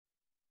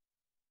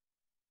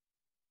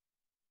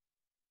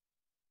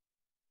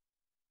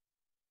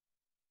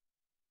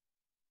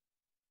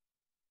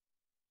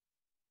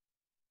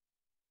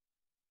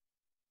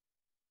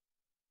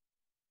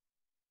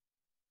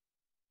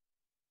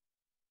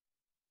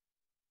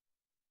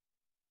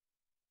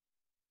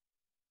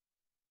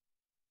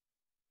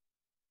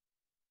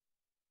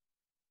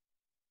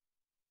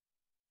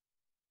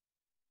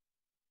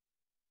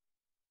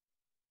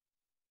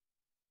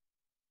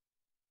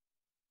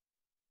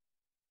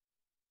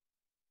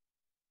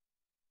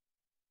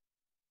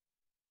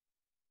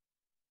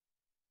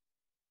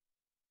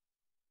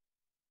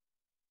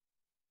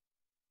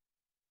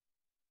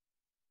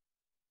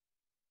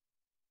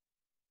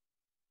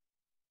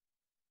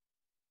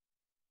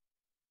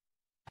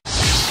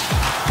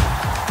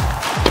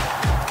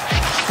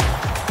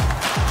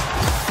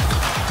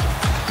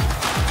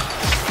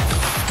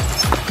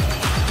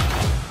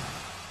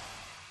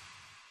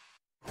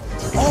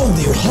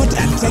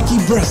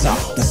Suzuki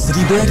Brezza, the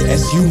city-bred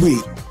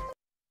SUV.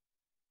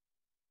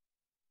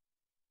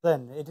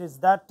 Then it is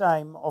that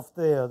time of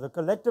the year, the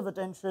collective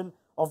attention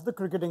of the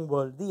cricketing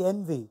world, the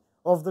envy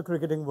of the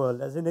cricketing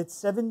world, as in its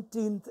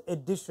 17th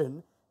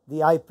edition, the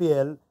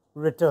IPL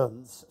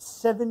returns.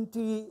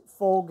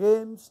 74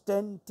 games,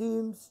 10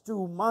 teams,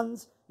 2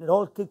 months, and it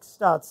all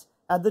kick-starts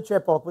at the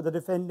Chepauk with the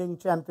defending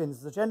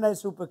champions, the Chennai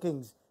Super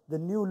Kings, the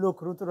new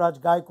look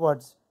Ruturaj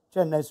Gaikwad's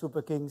Chennai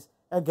Super Kings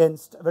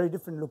against a very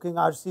different looking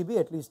RCB,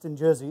 at least in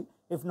jersey,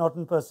 if not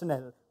in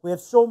personnel. We have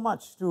so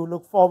much to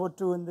look forward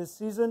to in this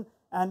season,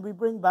 and we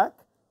bring back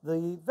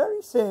the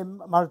very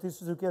same Maruti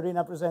Suzuki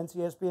Arena presents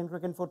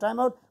ESPNcricinfo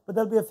timeout, but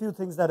there'll be a few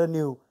things that are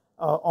new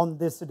on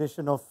this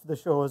edition of the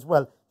show as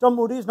well. Tom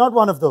Moody is not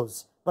one of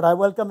those, but I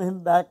welcome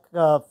him back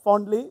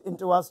fondly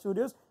into our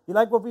studios. You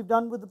like what we've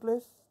done with the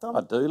place, Tom?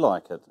 I do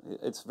like it.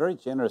 It's very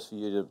generous for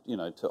you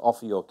to, to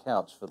offer your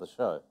couch for the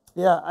show.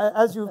 Yeah,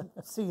 as you've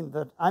seen,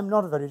 that I'm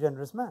not a very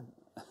generous man,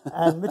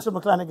 and Mitchell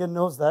McClenaghan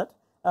knows that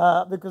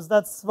because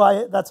that's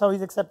how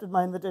he's accepted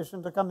my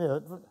invitation to come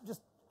here,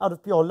 just out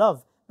of pure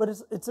love. But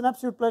it's an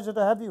absolute pleasure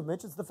to have you,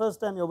 Mitch. It's the first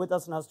time you're with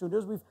us in our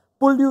studios. We've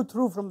pulled you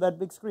through from that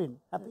big screen.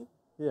 Happy?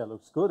 Yeah, it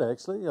looks good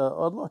actually.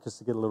 I'd like us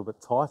to get a little bit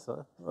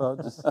tighter.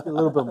 Just get a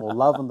little bit more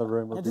love in the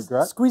room would be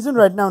great. Squeeze in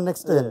right now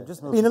next to him.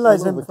 Just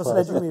penalise him for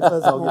sledging me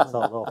first. I'll get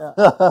told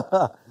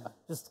off.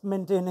 Just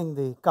maintaining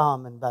the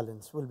calm and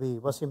balance will be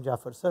Wasim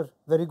Jaffer. Sir,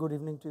 very good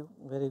evening to you.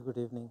 Very good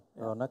evening,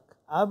 Raunak.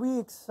 Are we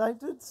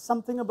excited?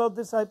 Something about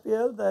this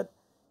IPL that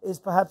is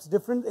perhaps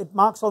different? It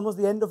marks almost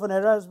the end of an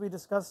era, as we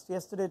discussed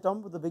yesterday,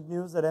 Tom, with the big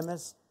news that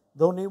MS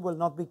Dhoni will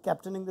not be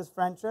captaining this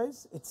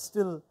franchise. It's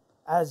still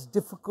as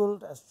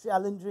difficult, as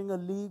challenging a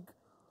league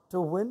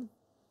to win?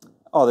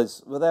 Oh,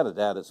 without a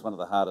doubt, it's one of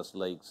the hardest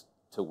leagues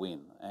to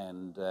win.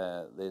 And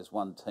there's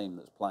one team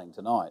that's playing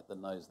tonight that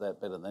knows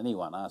that better than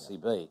anyone,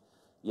 RCB,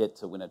 yet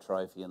to win a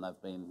trophy, and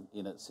they've been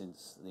in it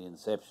since the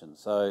inception.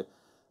 So,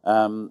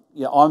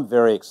 I'm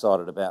very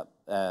excited about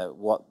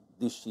what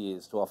this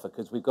year's to offer,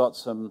 because we've got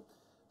some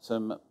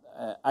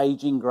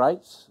ageing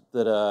greats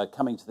that are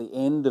coming to the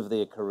end of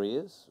their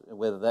careers,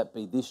 whether that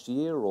be this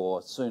year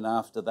or soon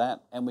after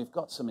that. And we've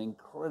got some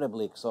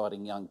incredibly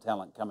exciting young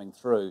talent coming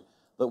through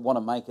that want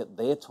to make it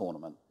their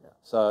tournament. Yeah.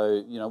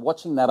 So,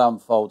 watching that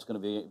unfold is going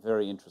to be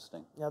very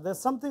interesting. Yeah, there's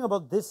something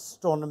about this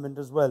tournament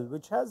as well,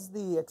 which has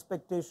the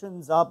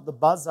expectations up, the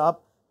buzz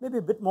up, maybe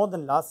a bit more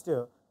than last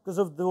year, because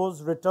of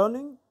those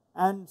returning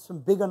and some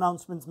big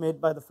announcements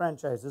made by the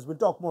franchises. We'll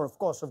talk more, of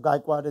course, of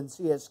Gaikwad and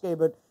CSK,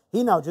 but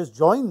he now just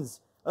joins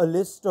a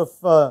list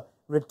of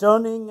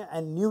returning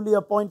and newly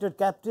appointed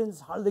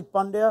captains. Hardik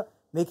Pandya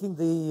making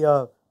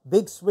the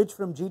big switch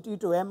from GT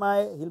to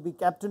MI. He'll be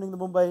captaining the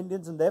Mumbai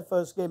Indians in their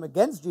first game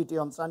against GT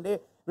on Sunday.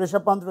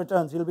 Rishabh Pant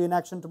returns. He'll be in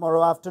action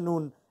tomorrow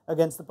afternoon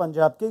against the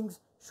Punjab Kings.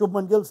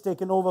 Shubman Gill's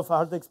taken over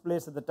for Hardik's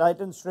place at the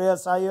Titans.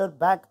 Shreyas Iyer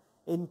back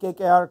in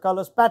KKR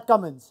colours. Pat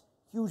Cummins,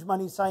 huge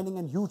money signing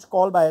and huge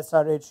call by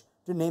SRH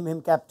to name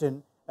him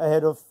captain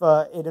ahead of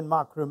Aidan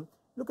Markram.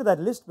 Look at that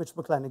list, Mitch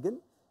McClenaghan.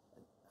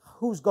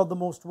 Who's got the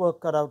most work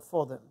cut out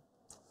for them?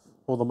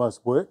 Well, the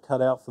most work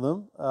cut out for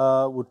them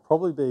would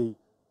probably be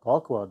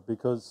Gaikwad,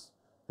 because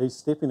he's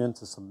stepping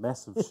into some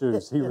massive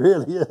shoes. He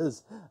really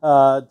is.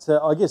 I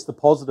guess the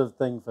positive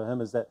thing for him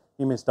is that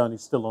MS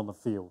Dhoni's still on the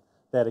field.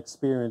 That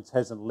experience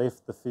hasn't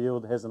left the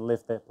field, hasn't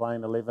left that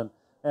playing 11,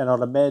 and I'd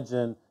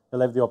imagine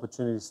he'll have the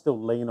opportunity to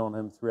still lean on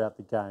him throughout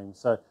the game.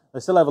 So they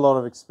still have a lot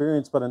of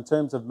experience, but in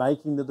terms of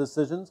making the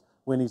decisions,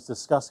 when he's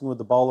discussing with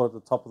the bowler at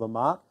the top of the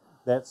mark,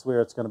 that's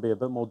where it's going to be a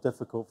bit more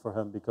difficult for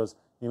him, because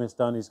MS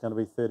Dhoni is going to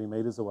be 30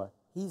 metres away.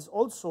 He's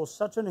also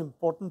such an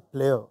important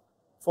player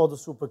for the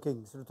Super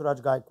Kings,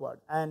 Ruturaj Gaikwad,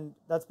 and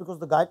that's because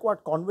the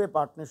Gaikwad-Conway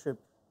partnership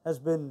has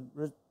been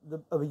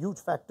a huge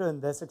factor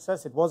in their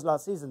success. It was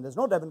last season. There's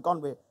no Devon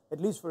Conway, at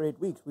least for 8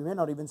 weeks. We may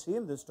not even see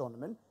him this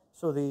tournament,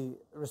 so the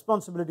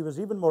responsibility was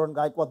even more on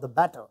Gaikwad, the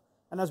batter.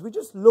 And as we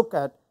just look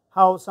at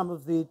how some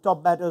of the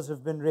top batters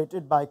have been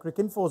rated by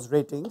Cricinfo's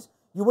ratings,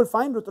 you will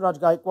find Ruturaj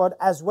Gaikwad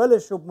as well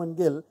as Shubman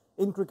Gill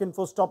in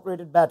Cricinfo's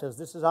top-rated batters.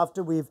 This is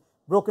after we've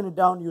broken it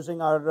down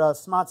using our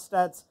smart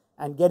stats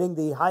and getting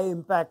the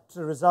high-impact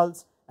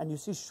results. And you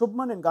see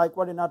Shubman and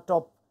Gaikwad in our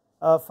top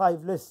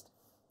 5 list.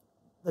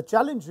 The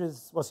challenge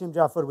is, Wasim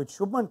Jaffer, with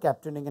Shubman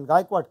captaining and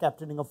Gaikwad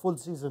captaining a full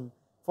season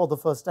for the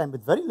first time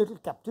with very little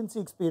captaincy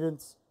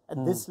experience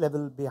at this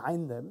level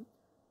behind them,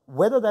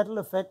 whether that will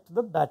affect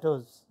the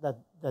batters that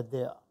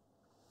they are.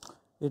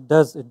 It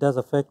does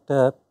affect.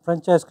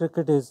 Franchise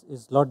cricket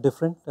is a lot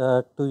different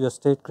to your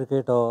state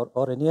cricket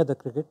or any other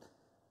cricket.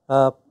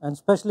 And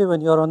especially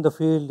when you're on the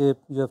field,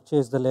 you have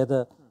chased the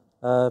leather,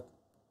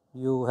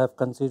 you have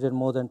conceded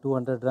more than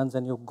 200 runs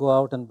and you go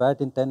out and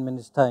bat in 10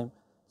 minutes time,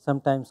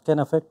 sometimes can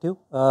affect you.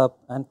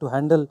 And to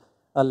handle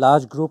a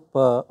large group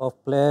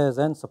of players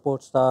and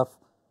support staff,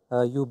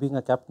 you being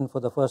a captain for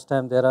the first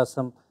time, there are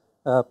some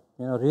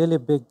really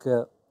big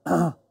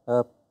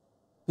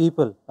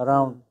people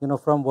around,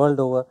 from world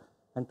over,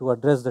 and to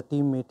address the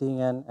team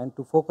meeting and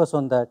to focus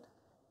on that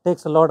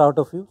takes a lot out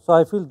of you. So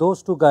I feel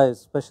those two guys,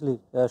 especially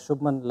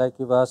Shubman, like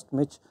you've asked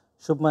Mitch,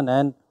 Shubman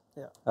and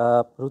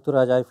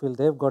Ruturaj, I feel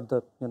they've got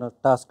the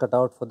task cut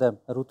out for them.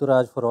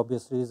 Ruturaj for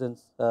obvious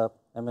reasons,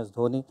 MS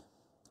Dhoni,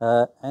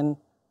 and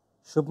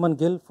Shubman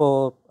Gill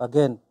for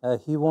again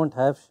he won't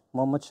have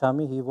Mohammad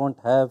Shami, he won't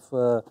have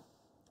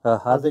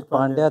Hardik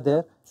Pandya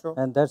there,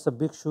 and that's a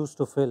big shoes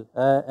to fill.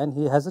 And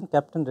he hasn't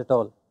captained at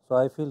all. So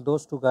I feel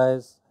those two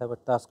guys have a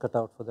task cut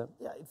out for them.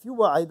 Yeah, if you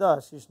were either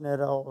Ashish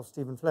Nehra or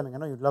Stephen Fleming, I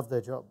know you'd love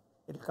their job.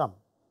 It'll come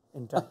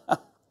in time.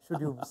 Should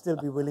you still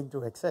be willing to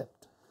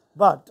accept?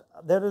 But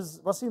there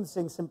is Wasim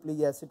saying simply,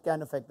 yes, it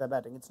can affect their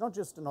batting. It's not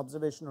just an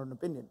observation or an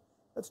opinion.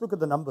 Let's look at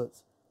the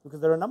numbers, because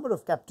there are a number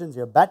of captains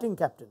here, batting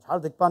captains,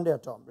 Hardik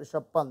Pandya, Tom,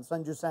 Rishabh Pant,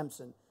 Sanju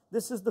Samson.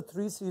 This is the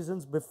 3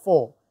 seasons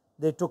before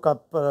they took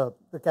up the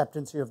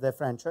captaincy of their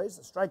franchise,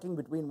 striking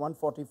between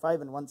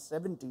 145 and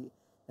 170.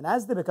 And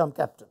as they become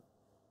captain,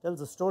 tells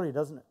a story,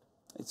 doesn't it?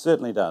 It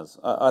certainly does.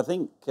 I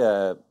think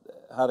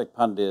Hardik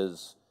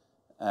Pandya's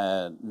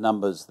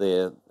numbers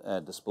there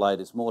displayed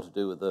is more to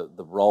do with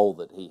the role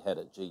that he had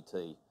at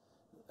GT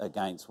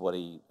against what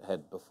he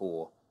had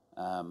before,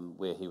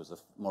 where he was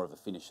more of a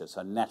finisher.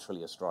 So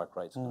naturally a strike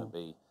rate's going to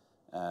be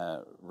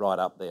right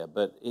up there.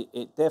 But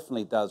it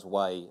definitely does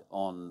weigh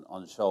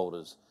on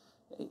shoulders.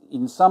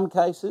 In some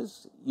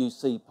cases, you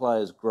see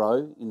players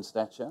grow in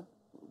stature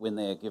when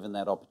they're given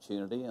that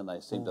opportunity, and they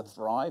seem to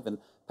thrive. And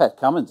Pat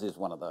Cummins is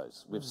one of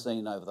those. We've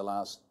seen over the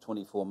last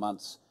 24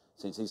 months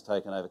since he's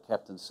taken over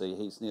captaincy,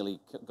 he's nearly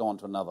gone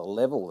to another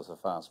level as a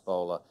fast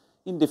bowler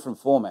in different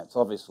formats,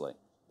 obviously.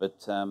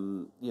 But,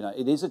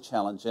 it is a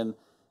challenge, and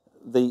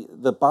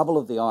the bubble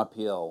of the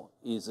IPL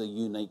is a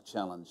unique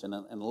challenge. And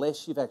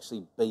unless you've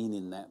actually been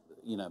in that,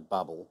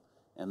 bubble,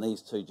 and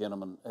these two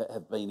gentlemen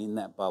have been in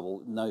that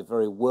bubble, know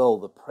very well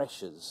the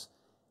pressures,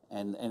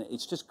 and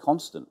it's just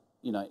constant.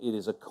 It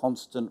is a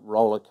constant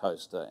roller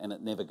coaster, and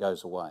it never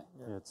goes away.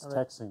 Yeah, it's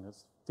taxing.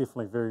 It's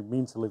definitely very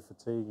mentally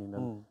fatiguing,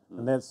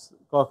 and that's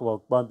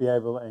Gaikwad won't be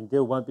able, and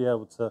Gill won't be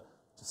able to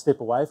step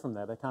away from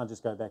that. They can't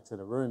just go back to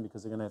the room,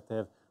 because they're going to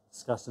have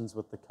discussions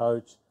with the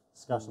coach,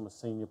 discussion with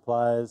senior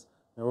players.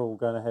 They're all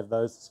going to have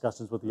those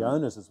discussions with the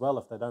owners as well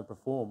if they don't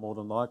perform, more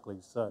than likely.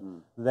 So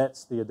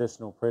that's the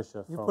additional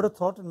pressure. You put a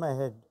thought in my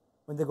head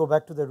when they go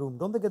back to their room.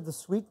 Don't they get the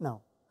suite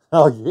now?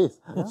 Oh, yes.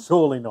 Yeah?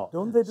 Surely not.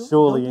 Don't they do?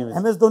 Surely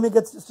MS Dhoni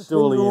gets just a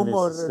twin room,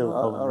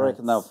 or I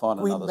reckon they'll find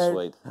another bed.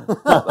 suite. They'll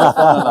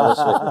find another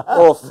suite.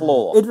 Or a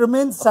floor. It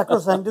remains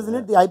sacrosanct, isn't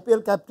it? The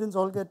IPL captains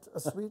all get a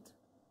suite,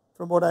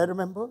 from what I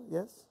remember,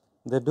 yes?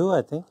 They do,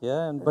 I think,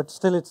 yeah. But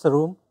still it's a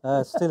room.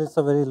 Still it's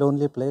a very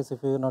lonely place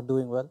if you're not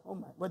doing well. Oh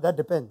my, well, that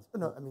depends.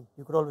 No, I mean,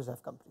 you could always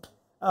have company.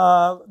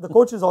 The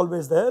coach is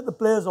always there. The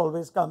players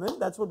always come in.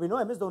 That's what we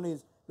know. MS Dhoni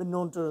has been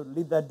known to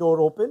leave that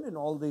door open in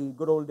all the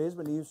good old days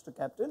when he used to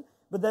captain.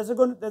 But there's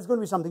going to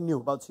be something new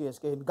about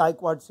CSK. In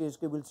Gaikwad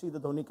CSK, we'll see the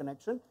Dhoni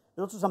connection.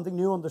 There's also something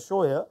new on the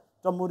show here.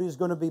 Tom Moody is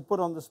going to be put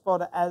on the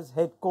spot as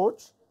head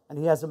coach, and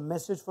he has a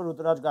message for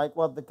Ruturaj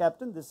Gaikwad, the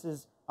captain. This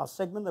is our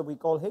segment that we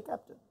call Hey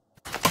Captain.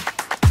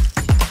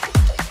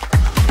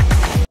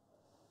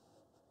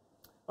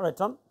 All right,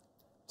 Tom.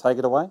 Take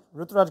it away.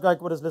 Ruturaj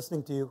Gaikwad is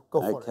listening to you. Go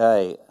for it.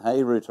 Okay.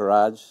 Hey,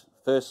 Ruturaj.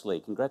 Firstly,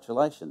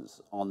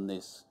 congratulations on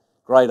this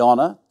great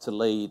honour to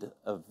lead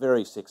a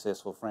very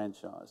successful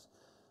franchise.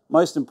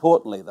 Most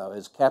importantly, though,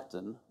 as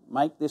captain,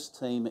 make this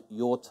team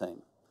your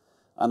team.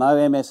 I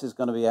know MS is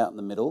going to be out in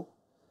the middle,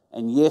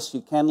 and yes,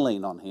 you can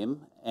lean on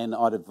him, and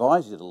I'd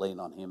advise you to lean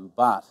on him,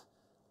 but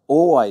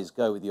always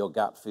go with your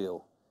gut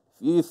feel.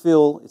 If you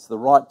feel it's the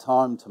right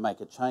time to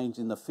make a change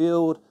in the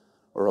field,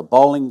 or a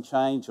bowling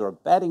change, or a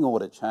batting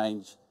order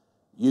change,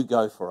 you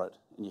go for it.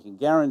 And you can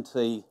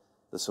guarantee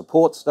the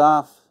support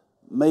staff,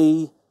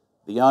 me,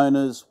 the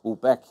owners will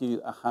back you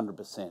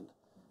 100%.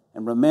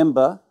 And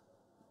remember,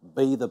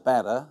 be the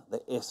batter, the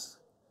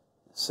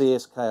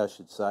CSK I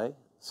should say,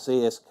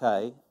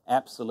 CSK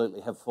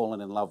absolutely have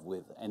fallen in love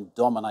with and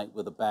dominate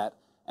with the bat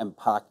and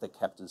park the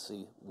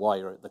captaincy while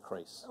you're at the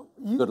crease.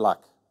 Good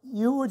luck.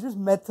 You were just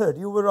method.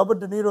 You were Robert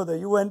De Niro there.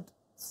 You went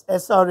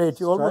SR8.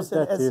 You almost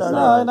said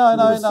SR8.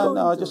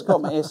 No. I just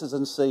got my S's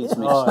and C's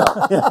mixed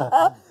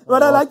up.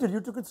 But I liked it.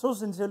 You took it so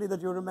sincerely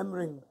that you're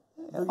remembering.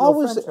 I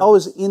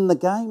was in the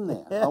game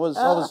there. I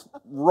was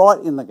right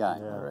in the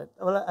game. All right.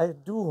 Well, I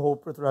do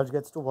hope Ruturaj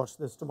gets to watch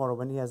this tomorrow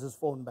when he has his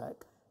phone back.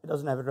 He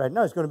doesn't have it right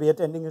now. He's going to be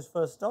attending his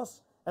first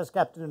toss as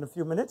captain in a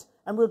few minutes,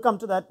 and we'll come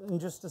to that in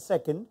just a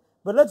second.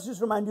 But let's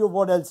just remind you of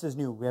what else is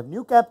new. We have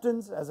new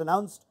captains, as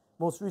announced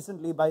most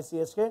recently by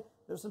CSK.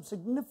 There are some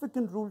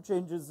significant rule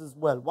changes as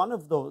well. One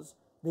of those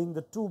being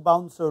the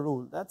 2-bouncer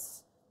rule.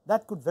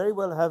 That could very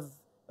well have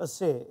a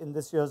say in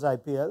this year's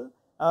IPL.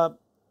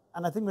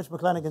 And I think Mitch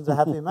McClenaghan's a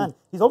happy man.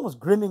 He's almost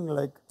grinning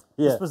like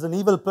this was an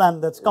evil plan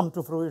that's come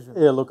to fruition.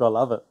 Yeah, look, I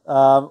love it.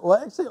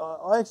 Well, actually,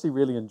 I actually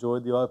really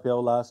enjoyed the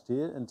IPL last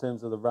year in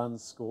terms of the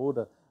runs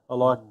scored. I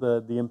like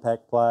the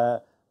impact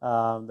player.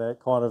 That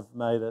kind of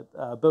made it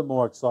a bit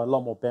more exciting, a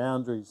lot more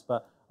boundaries.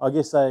 But I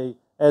guess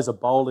as a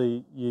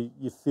bowler,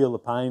 you feel the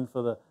pain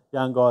for the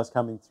young guys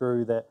coming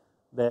through that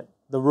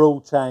the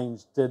rule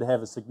change did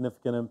have a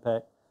significant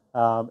impact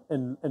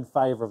in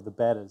favour of the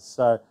batters.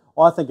 So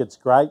I think it's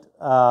great.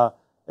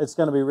 It's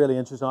going to be really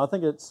interesting. I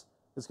think it's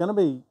going to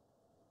be,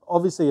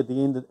 obviously at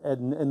the end,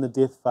 in the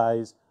death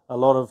phase, a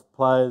lot of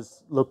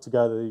players look to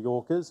go to the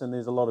Yorkers, and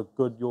there's a lot of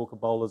good Yorker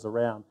bowlers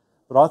around.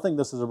 But I think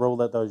this is a rule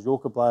that those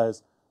Yorker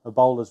players, the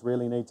bowlers,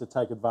 really need to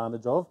take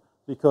advantage of,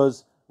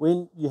 because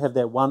when you have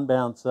that one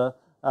bouncer,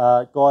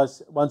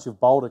 guys, once you've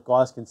bowled it,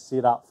 guys can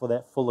set up for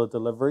that fuller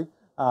delivery.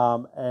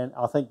 And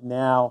I think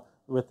now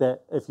with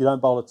that, if you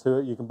don't bowl a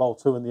two, you can bowl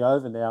two in the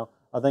over now.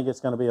 I think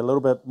it's going to be a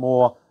little bit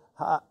more,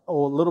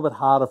 or a little bit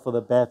harder for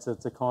the batter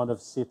to kind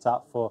of set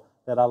up for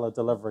that other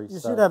delivery. You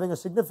see it having a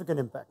significant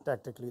impact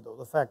tactically, though,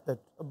 the fact that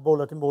a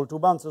bowler can bowl two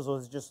bouncers, or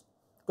is just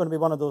going to be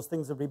one of those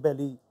things that we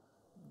barely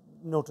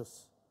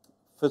notice?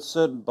 For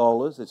certain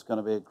bowlers, it's going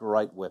to be a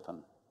great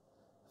weapon.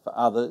 For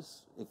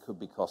others, it could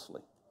be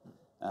costly.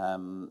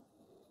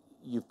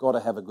 You've got to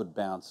have a good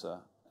bouncer,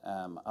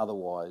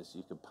 otherwise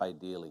you could pay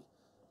dearly.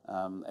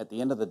 At the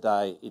end of the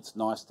day, it's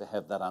nice to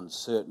have that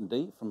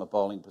uncertainty from a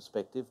bowling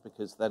perspective,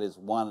 because that is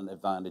one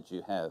advantage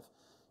you have,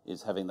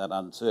 is having that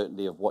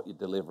uncertainty of what you're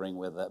delivering,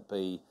 whether that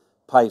be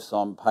pace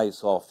on,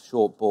 pace off,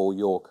 short ball,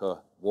 Yorker,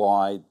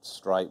 wide,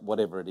 straight,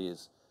 whatever it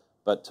is.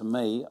 But to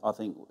me, I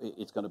think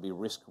it's going to be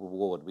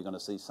risk-reward. We're going to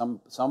see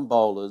some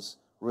bowlers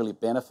really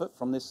benefit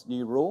from this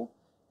new rule,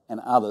 and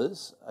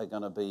others are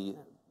going to be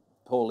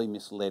poorly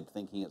misled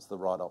thinking it's the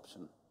right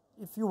option.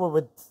 If you were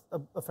with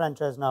a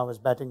franchise now as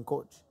batting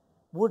coach,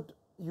 would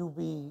you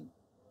be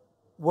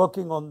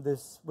working on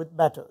this with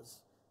batters?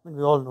 I mean,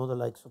 we all know the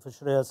likes of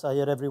Shreyas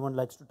Iyer, everyone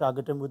likes to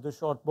target him with the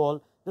short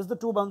ball. Does the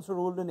two-bouncer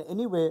rule in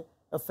any way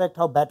affect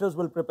how batters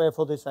will prepare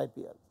for this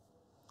IPL?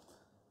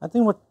 I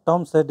think what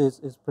Tom said is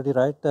pretty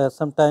right.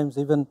 Sometimes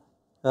even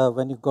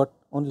when you got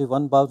only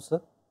one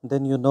bouncer,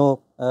 then you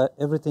know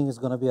everything is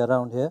going to be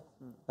around here.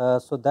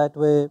 So that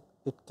way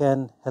it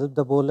can help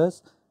the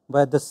bowlers,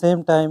 but at the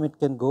same time it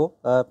can go.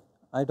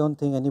 I don't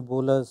think any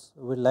bowlers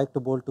will like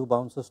to bowl two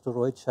bouncers to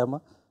Rohit Sharma.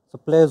 So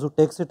players who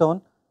takes it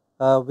on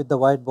with the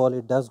wide ball,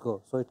 it does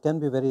go. So it can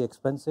be very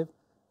expensive.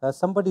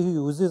 Somebody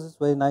who uses it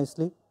very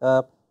nicely,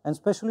 and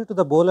especially to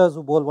the bowlers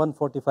who bowl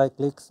 145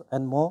 clicks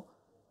and more,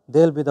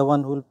 they'll be the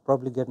one who will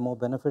probably get more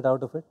benefit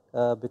out of it,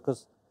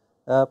 because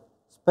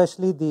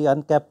especially the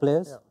uncapped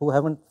players who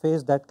haven't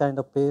faced that kind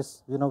of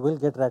pace, will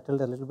get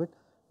rattled a little bit.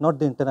 Not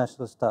the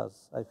international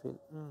stars, I feel.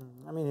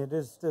 I mean, it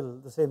is still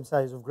the same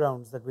size of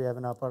grounds that we have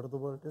in our part of the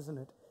world, isn't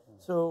it?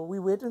 So we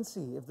wait and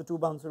see if the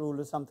two-bouncer rule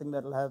is something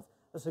that will have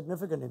a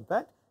significant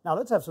impact. Now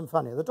let's have some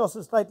fun here. The toss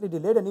is slightly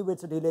delayed. Anyway,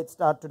 it's a delayed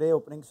start today.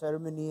 Opening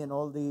ceremony and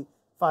all the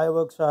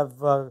fireworks have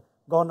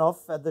gone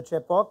off at the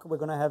Chepauk. We're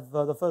going to have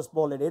the first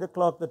ball at 8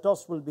 o'clock. The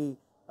toss will be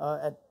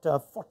at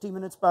 40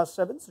 minutes past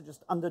 7, so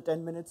just under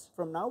 10 minutes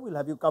from now. We'll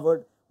have you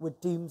covered with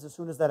teams as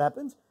soon as that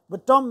happens.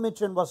 But Tom,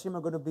 Mitch and Wasim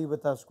are going to be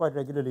with us quite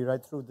regularly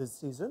right through this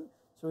season.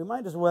 So we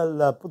might as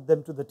well put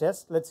them to the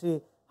test. Let's see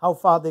how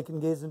far they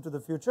can gaze into the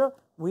future.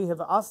 We have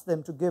asked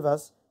them to give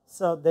us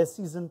their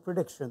season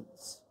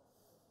predictions.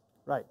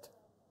 Right.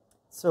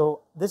 So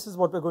this is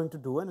what we're going to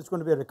do, and it's going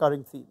to be a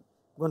recurring theme.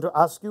 I'm going to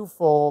ask you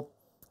for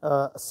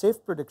a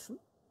safe prediction,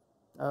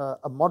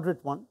 a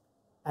moderate one,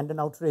 and an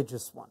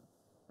outrageous one.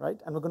 Right?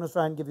 And we're going to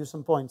try and give you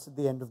some points at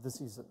the end of the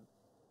season.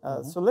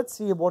 So let's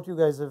see what you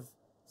guys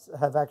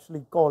have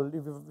actually called.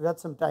 If you've had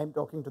some time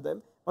talking to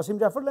them. Wasim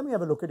Jaffer, let me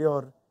have a look at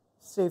your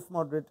safe,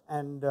 moderate,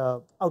 and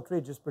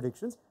outrageous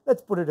predictions.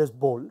 Let's put it as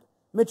bold.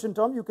 Mitch and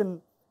Tom, you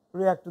can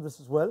react to this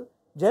as well.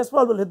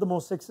 Jaiswal will hit the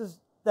most sixes.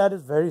 That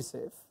is very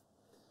safe.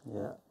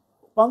 Yeah.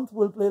 Pant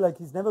will play like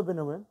he's never been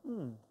away.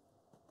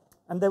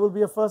 And there will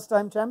be a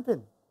first-time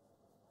champion.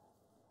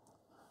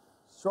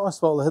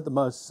 Jaiswal will hit the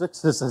most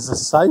sixes as a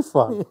safe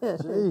one.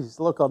 Jeez,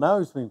 look, I know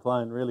he's been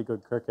playing really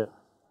good cricket.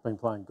 Been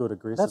playing good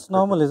aggressive That's cricket.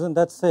 normal, isn't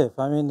that safe?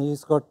 I mean,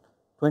 he's got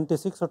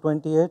 26 or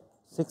 28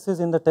 sixes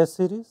in the test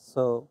series.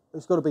 So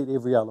he's got to beat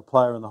every other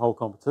player in the whole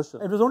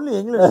competition. It was only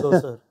England though,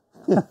 sir.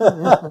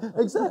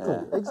 Exactly.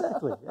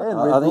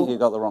 I think you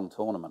got the wrong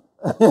tournament.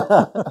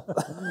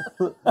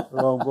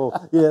 Wrong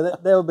ball. Yeah,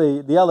 that would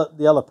be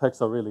the other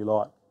picks I really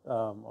like.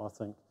 I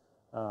think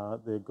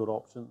they're good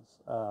options.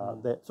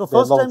 So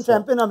first-time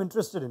champion I'm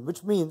interested in,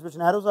 which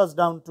narrows us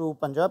down to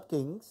Punjab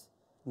Kings,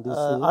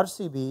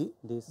 RCB,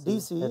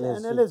 DC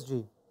and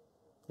LSG.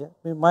 Yeah,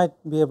 we might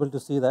be able to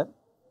see that.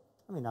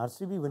 I mean,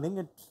 RCB winning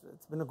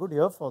it's been a good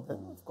year for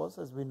them, of course,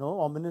 as we know.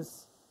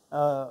 Omens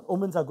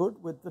are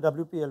good with the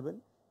WPL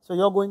win. So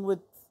you're going with,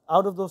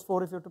 out of those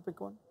four, if you have to pick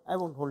one? I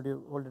won't hold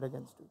it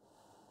against you.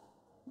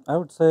 I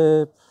would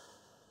say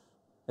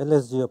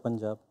LSG or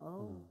Punjab.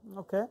 Oh,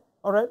 okay.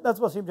 All right, that's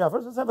Wasim Jaffer.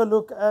 Let's have a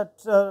look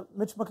at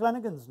Mitch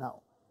McClenaghan's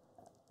now.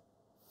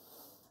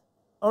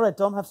 All right,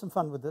 Tom, have some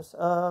fun with this.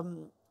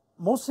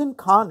 Mohsin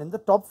Khan in the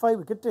top 5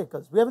 wicket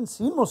takers. We haven't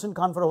seen Mohsin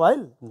Khan for a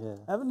while,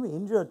 haven't we?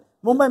 Injured.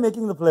 Mumbai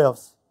making the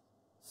playoffs.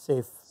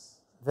 Safe,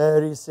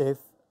 very safe.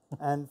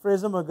 And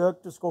Fraser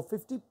McGurk to score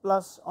 50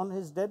 plus on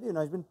his debut.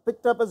 He's been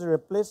picked up as a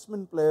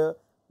replacement player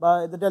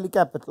by the Delhi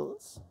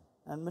Capitals.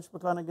 And Mitch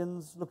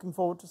McClenaghan's looking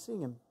forward to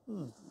seeing him.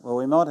 Well,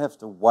 we might have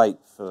to wait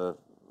for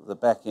the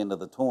back end of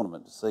the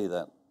tournament to see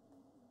that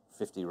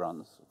 50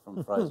 runs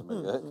from Fraser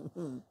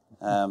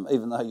McGurk,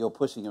 even though you're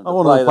pushing him to I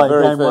play want to the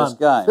very game first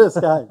one. game.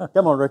 First game.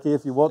 Come on, Ricky,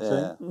 if you're watching,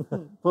 Yeah.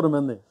 put him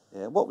in there.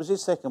 Yeah. What was your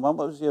second one?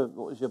 What was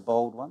your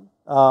bold one?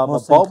 My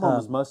Mohsin bold one Khan.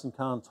 was Mohsin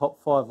Khan, top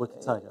 5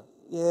 wicket taker.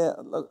 Yeah,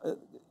 look,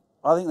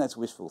 I think that's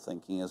wishful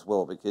thinking as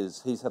well,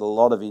 because he's had a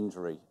lot of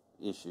injury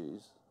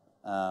issues.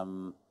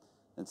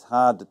 It's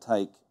hard to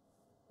take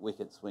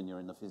wickets when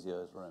you're in the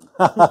physio's room.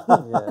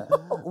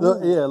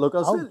 Look,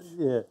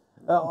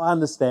 I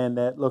understand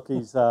that. Look,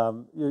 he's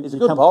He's a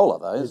good bowler,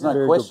 though. He's There's a no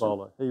very question. good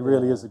bowler. He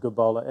really is a good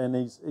bowler, and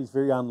he's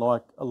very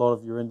unlike a lot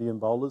of your Indian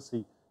bowlers.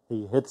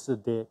 He hits the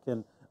deck,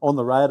 and on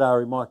the radar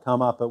he might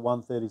come up at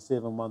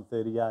 137,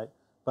 138,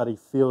 but he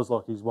feels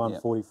like he's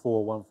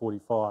 144,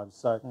 145.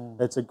 So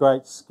it's a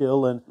great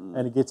skill,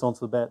 and he gets onto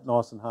the bat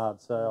nice and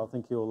hard. So I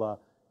think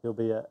he'll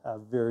be a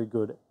very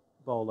good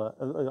bowler.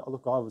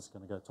 Look, I was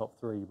going to go top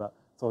 3, but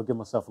so I'll give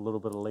myself a little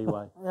bit of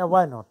leeway. Yeah,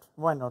 why not?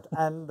 Why not?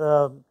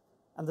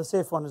 And the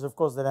safe one is, of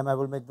course, that MI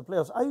will make the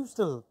playoffs. Are you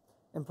still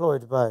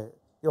employed by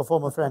your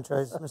former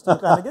franchise, Mr.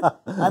 McClenaghan?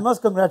 I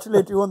must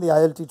congratulate you on the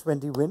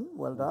ILT20 win.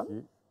 Well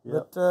done.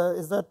 Yep. But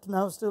is that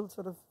now still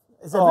sort of...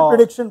 Is every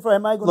prediction for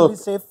MI going to be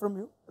safe from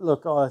you?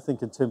 Look, I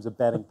think in terms of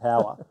batting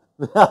power.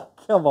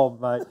 Come on,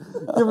 mate.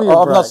 Give me a break.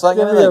 I'm not saying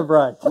Give anything. me a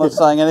break. I'm not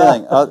saying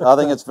anything. I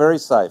think it's very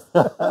safe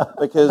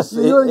because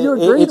You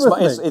agreed with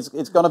me.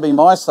 it's going to be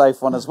my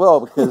safe one as well,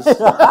 because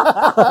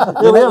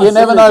you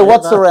never know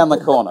what's around the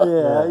corner.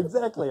 Yeah,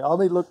 exactly. I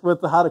mean, look,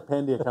 with the Hardik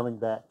Pandya coming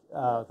back,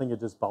 I think it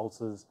just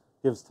bolsters,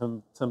 gives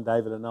Tim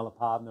David another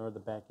partner at the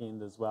back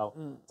end as well,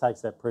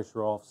 takes that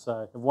pressure off.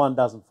 So if one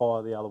doesn't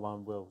fire, the other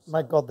one will. So.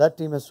 My God, that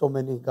team has so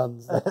many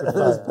guns. That could It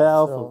fire. is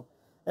powerful. So,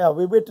 yeah,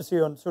 we wait to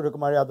see on Surya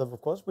Kumar Yadav, of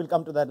course. We'll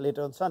come to that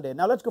later on Sunday.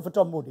 Now let's go for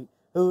Tom Moody,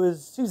 who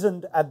is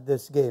seasoned at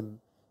this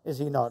game, is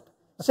he not?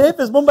 Safe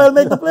as Mumbai will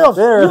make the playoffs.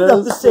 There You've it done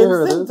is. the same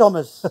There it thing, is.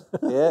 Thomas.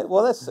 Yeah,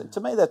 well,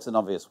 to me that's an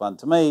obvious one.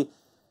 To me,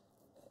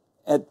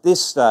 at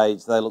this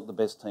stage, they look the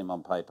best team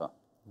on paper,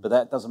 but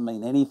that doesn't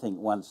mean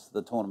anything once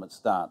the tournament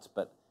starts.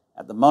 But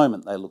at the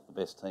moment, they look the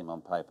best team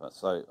on paper.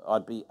 So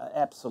I'd be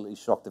absolutely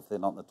shocked if they're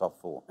not in the top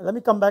 4. Let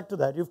me come back to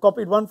that. You've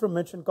copied one from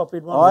Mitch and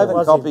copied one I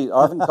from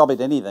haven't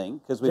copied anything,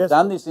 because we've Just-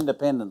 done this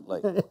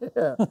independently.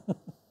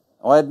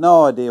 I had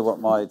no idea what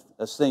my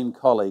esteemed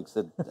colleagues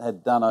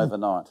had done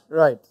overnight.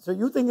 Right. So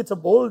you think it's a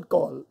bold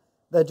call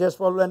that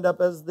Jaiswal will end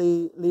up as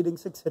the leading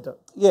 6-hitter?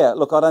 Yeah,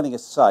 look, I don't think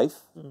it's safe,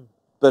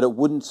 but it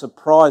wouldn't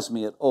surprise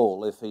me at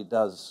all if he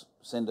does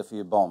send a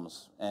few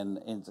bombs and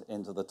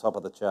into the top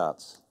of the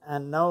charts.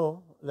 And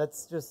now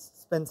let's just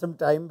spend some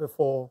time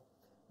before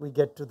we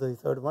get to the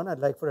third one. I'd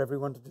like for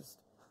everyone to just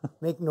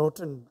make note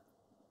and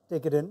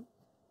take it in.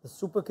 The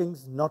Super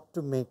Kings not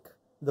to make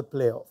the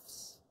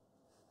playoffs.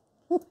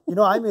 You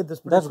know, I made this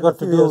prediction got a to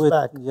few do years with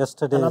back.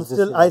 yesterday's And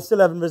decision. I still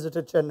haven't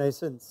visited Chennai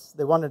since.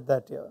 They won it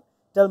that year.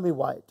 Tell me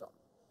why, Tom.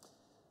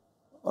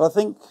 Well, I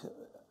think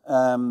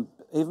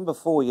even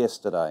before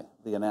yesterday,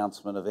 the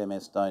announcement of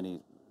MS Dhoni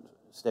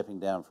stepping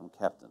down from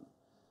captain,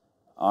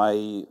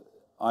 I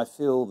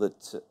feel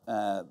that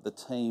the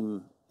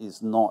team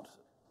is not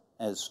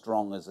as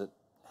strong as it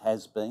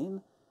has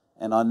been,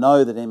 and I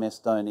know that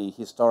MS Dhoni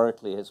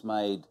historically has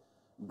made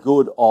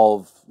good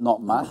of not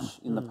much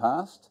in the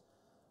past,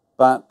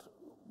 but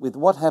with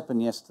what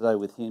happened yesterday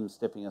with him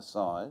stepping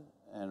aside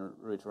and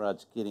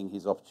Ruturaj getting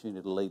his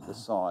opportunity to lead the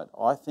side,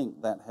 I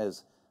think that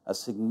has a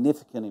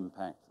significant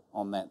impact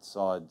on that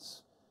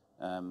side's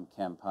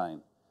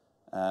campaign.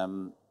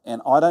 And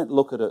I don't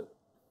look at it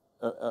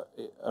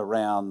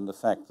around the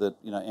fact that,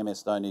 you know,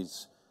 MS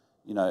Dhoni's,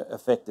 you know,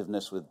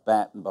 effectiveness with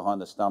bat and behind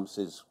the stumps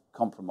is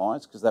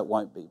compromised, because that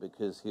won't be,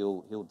 because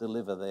he'll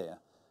deliver there.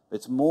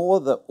 It's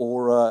more the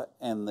aura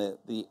and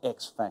the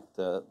X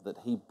factor that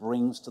he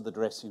brings to the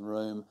dressing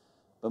room,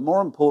 but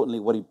more importantly,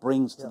 what he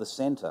brings to the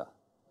centre,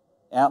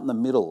 out in the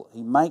middle.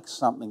 He makes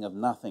something of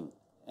nothing.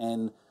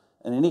 And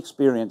an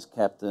inexperienced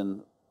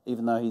captain,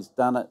 even though he's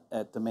done it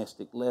at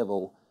domestic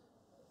level,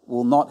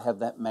 will not have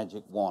that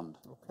magic wand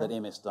that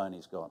MS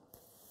Dhoni's got.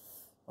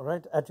 All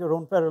right, at your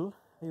own peril,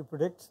 you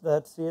predict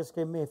that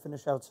CSK may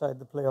finish outside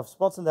the playoff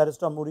spots, and that is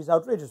Tom Moody's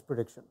outrageous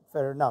prediction.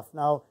 Fair enough.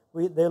 Now,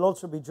 they'll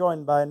also be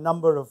joined by a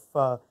number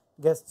of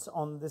guests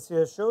on this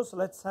year's show, so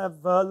let's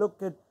have a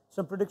look at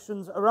some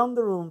predictions around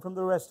the room from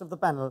the rest of the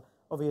panel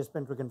of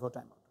ESPNcricinfo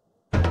Timeout.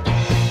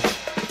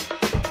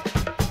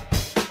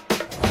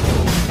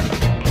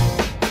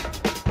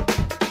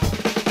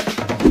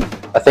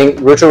 I think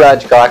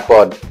Ruturaj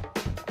Gaikwad.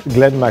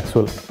 Glenn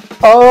Maxwell.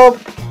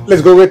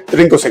 Let's go with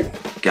Rinku Singh.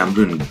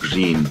 Cameron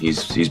Green,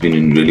 he's been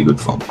in really good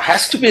form.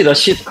 Has to be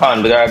Rashid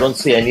Khan, because I don't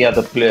see any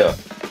other player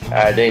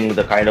adding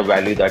the kind of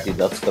value that he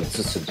does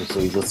consistently.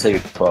 So he's a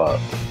safe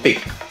pick.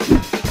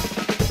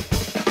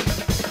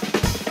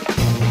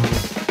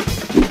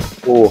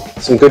 Ooh,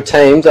 some good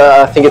teams.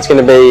 I think it's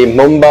going to be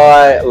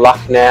Mumbai,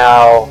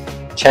 Lucknow,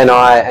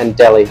 Chennai and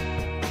Delhi.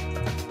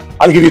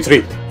 I'll give you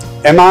 3.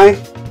 MI,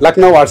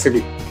 Lucknow,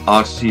 RCB.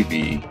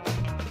 RCB,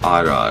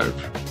 RR,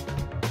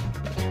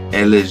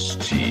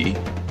 LSG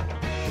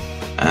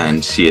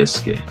and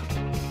CSK.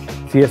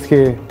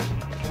 CSK,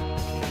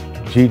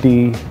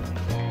 GT,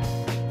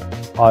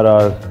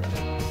 RR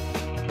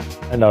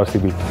and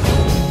RCB.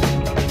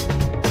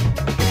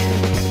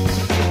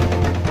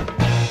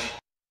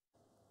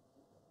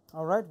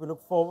 All right, we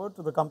look forward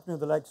to the company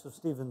of the likes of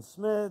Stephen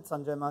Smith,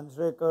 Sanjay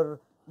Manjrekar,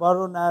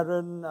 Varun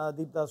Aaron,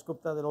 Deep Das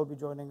Gupta. They'll all be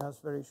joining us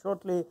very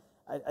shortly.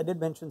 I did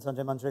mention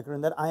Sanjay Manjrekar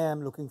in that. I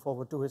am looking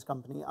forward to his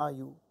company. Are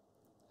you?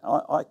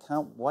 I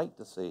can't wait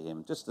to see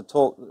him. Just to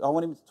talk, I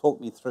want him to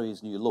talk me through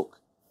his new look.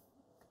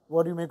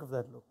 What do you make of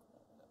that look?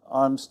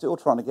 I'm still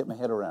trying to get my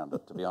head around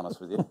it, to be honest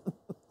with you.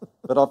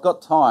 But I've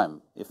got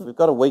time. If we've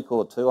got a week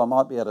or two, I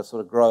might be able to sort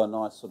of grow a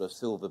nice sort of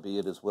silver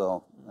beard as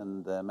well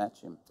and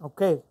match him.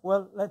 Okay,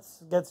 well,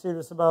 let's get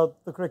serious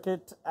about the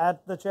cricket.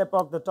 At the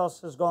Chepauk, the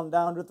toss has gone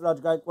down.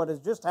 Ruturaj Gaikwad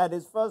has just had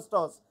his first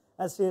toss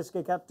as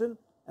CSK captain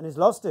and he's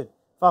lost it.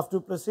 Faf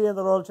du Plessis and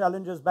the Royal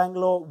Challengers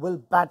Bangalore will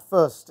bat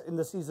first in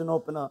the season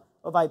opener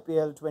of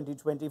IPL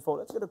 2024.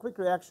 Let's get a quick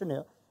reaction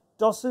here.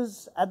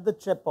 Tosses at the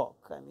Chepauk.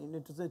 I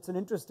mean, it's an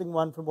interesting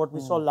one from what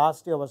we saw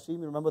last year, Wasim.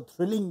 You remember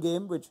thrilling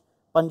game which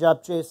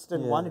Punjab chased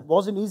and won. It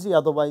wasn't easy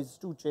otherwise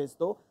to chase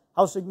though.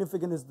 How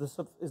significant is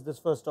this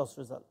first toss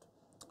result?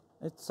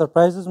 It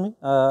surprises me.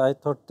 I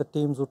thought the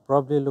teams would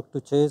probably look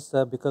to chase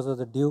because of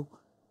the due.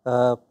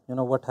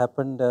 What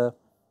happened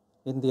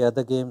in the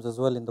other games as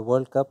well in the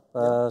World Cup.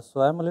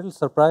 So I'm a little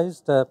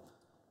surprised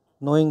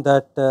knowing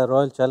that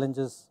Royal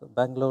Challengers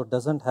Bangalore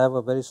doesn't have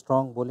a very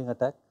strong bowling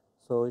attack.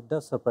 So it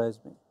does surprise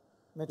me.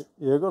 Mitch?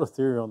 Yeah, I've got a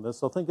theory on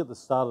this. I think at the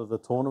start of the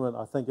tournament,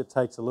 I think it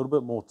takes a little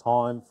bit more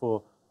time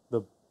for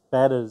the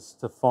batters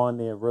to find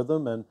their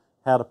rhythm and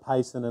how to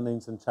pace an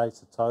innings and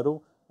chase a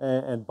total.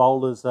 And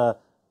bowlers are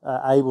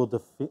able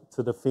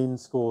to defend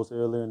scores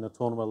earlier in the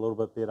tournament a little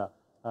bit better.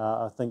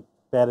 I think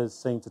batters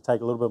seem to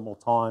take a little bit more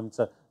time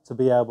to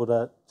be able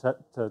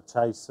to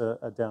chase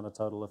down a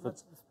total if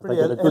it's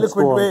pretty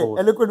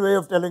eloquent way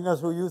of telling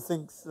us who you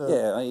think's.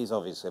 Yeah, he's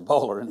obviously a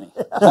bowler, isn't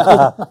he?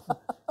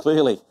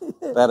 Clearly,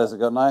 batters have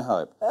got no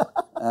hope.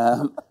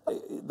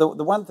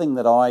 The one thing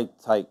that I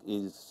take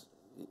is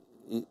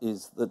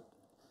that,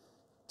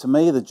 to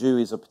me, the dew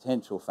is a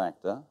potential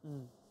factor.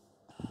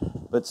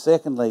 But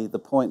secondly, the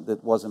point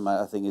that wasn't made,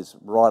 I think, is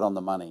right on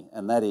the money,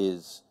 and that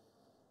is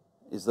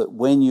that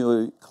when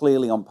you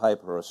clearly on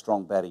paper are a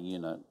strong batting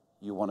unit,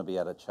 you want to be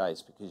able to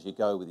chase because you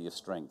go with your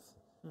strength.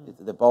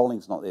 The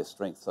bowling's not their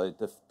strength, so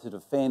to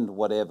defend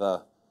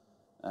whatever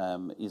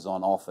is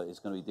on offer is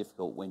going to be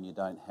difficult when you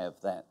don't have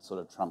that sort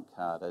of trump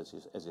card as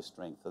your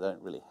strength. They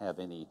don't really have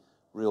any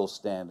real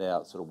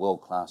standout sort of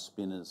world-class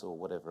spinners or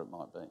whatever it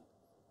might be.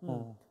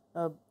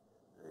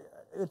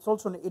 It's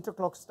also an 8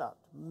 o'clock start.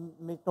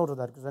 Make note of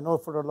that because I know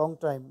for a long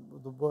time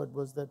the word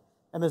was that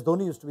MS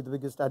Dhoni used to be the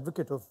biggest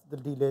advocate of the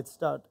delayed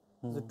start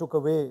because it took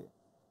away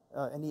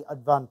any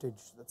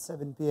advantage. That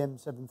 7 p.m.,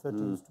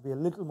 7:30 used to be a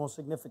little more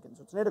significant.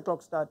 So it's an 8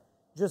 o'clock start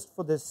just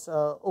for this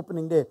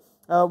opening day.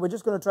 We're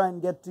just going to try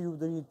and get to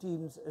the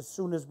teams as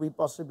soon as we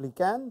possibly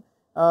can.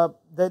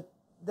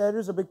 There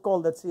is a big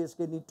call that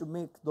CSK need to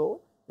make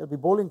though. They'll be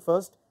bowling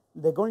first.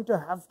 They're going to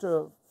have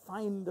to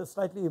find a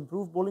slightly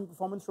improved bowling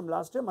performance from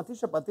last year.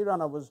 Matisha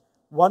Patirana was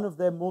one of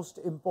their most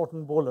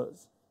important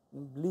bowlers. I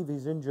believe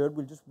he's injured.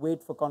 We'll just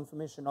wait for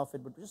confirmation of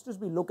it. But just as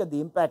we look at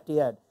the impact he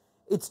had,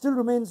 it still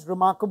remains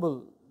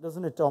remarkable,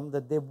 doesn't it, Tom,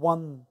 that they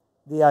won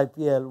the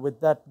IPL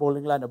with that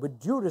bowling lineup. With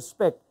due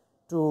respect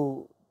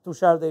to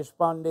Tushar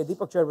Deshpande,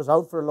 Deepak Chahar was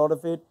out for a lot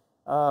of it.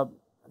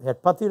 They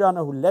had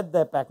Patirana who led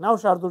their pack. Now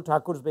Shardul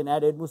Thakur's been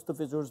added,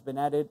 Mustafizur's been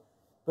added.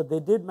 But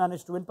they did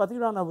manage to win.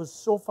 Patirana was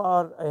so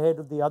far ahead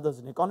of the others.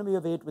 An economy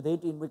of 8 with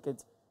 18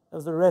 wickets. That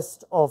was the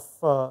rest of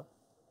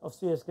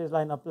CSK's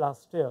lineup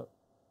last year.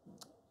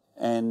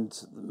 And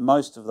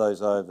most of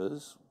those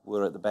overs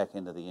were at the back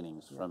end of the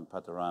innings from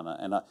Patirana.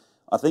 And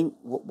I think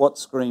what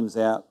screams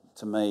out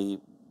to me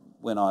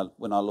when I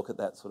look at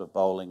that sort of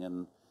bowling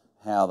and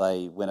how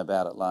they went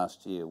about it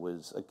last year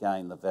was,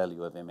 again, the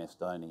value of MS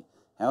Dhoni.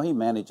 How he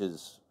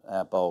manages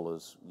our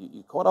bowlers.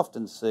 You quite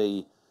often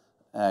see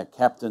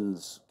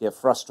captains get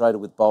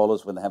frustrated with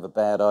bowlers when they have a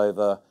bad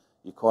over.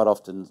 You quite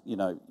often,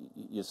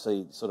 you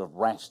see sort of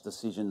rash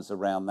decisions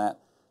around that.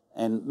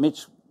 And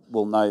Mitch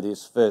will know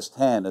this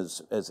firsthand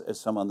as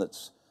someone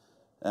that's,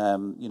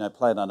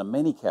 played under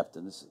many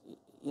captains.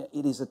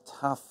 It is a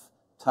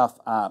tough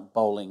art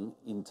bowling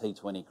in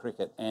T20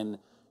 cricket. And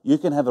you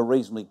can have a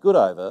reasonably good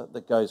over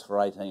that goes for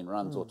 18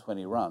 runs or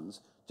 20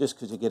 runs just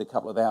because you get a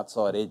couple of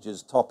outside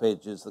edges, top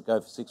edges that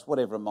go for 6,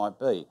 whatever it might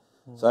be.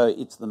 So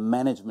it's the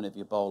management of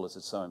your bowlers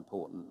that's so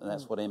important, and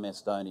that's what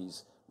MS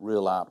Dhoni's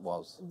real art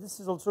was. This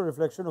is also a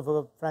reflection of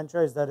a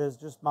franchise that has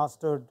just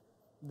mastered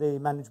the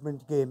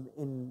management game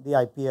in the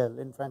IPL,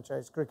 in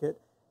franchise cricket.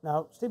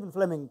 Now, Stephen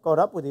Fleming caught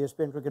up with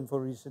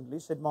ESPNcricinfo recently.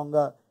 Sid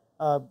Monga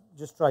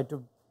just tried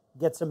to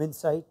get some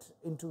insight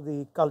into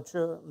the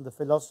culture and the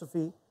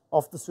philosophy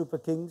of the Super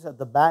Kings at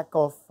the back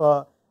of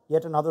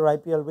yet another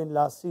IPL win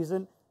last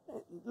season.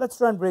 Let's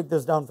try and break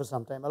this down for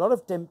some time. A lot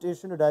of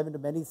temptation to dive into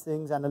many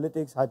things,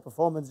 analytics, high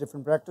performance,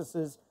 different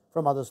practices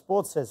from other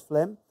sports, says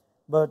Flem.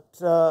 But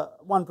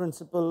one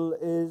principle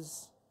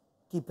is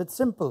keep it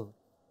simple.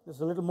 Just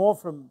a little more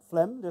from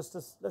Flem. Let's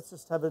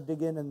just have a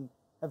dig in and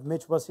have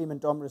Mitch, Wasim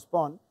and Tom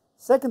respond.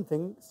 Second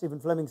thing, Stephen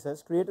Fleming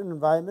says, create an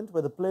environment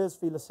where the players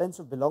feel a sense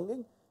of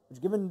belonging,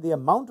 which given the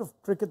amount of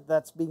cricket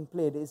that's being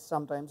played is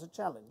sometimes a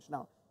challenge.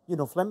 Now, you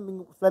know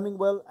Fleming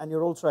well, and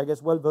you're also, I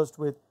guess, well versed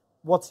with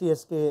what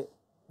CSK,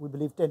 we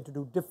believe, tend to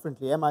do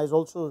differently. MI is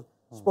also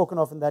spoken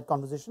of in that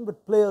conversation,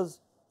 but players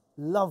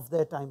love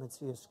their time at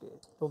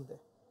CSK, don't they?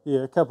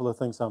 Yeah, a couple of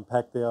things to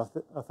unpack there.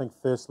 I think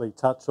firstly,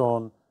 touch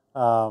on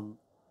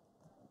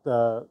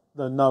the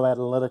no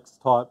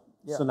analytics type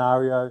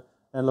scenario.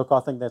 And look, I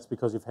think that's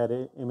because you've had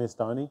MS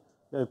Dhoni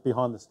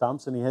behind the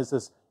stumps, and he has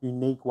this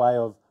unique way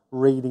of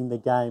reading the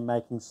game,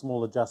 making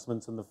small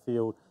adjustments in the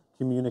field,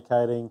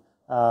 communicating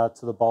to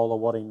the bowler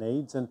what he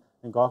needs. And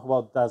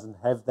Gaikwad doesn't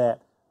have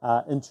that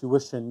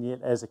intuition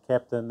yet as a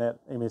captain that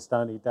MS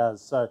Dhoni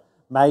does. So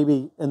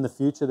maybe in the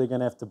future they're going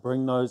to have to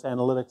bring those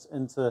analytics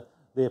into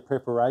their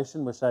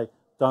preparation, which they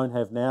don't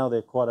have now.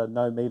 They're quite a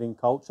no-meeting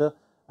culture.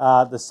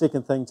 The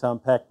second thing to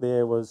unpack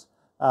there was,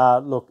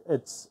 look,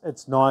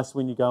 it's nice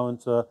when you go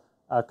into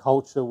a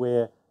culture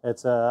where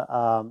it's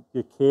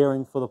you're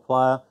caring for the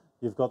player,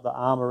 you've got the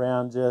arm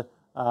around you,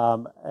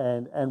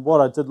 and what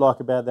I did like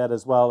about that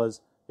as well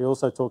is he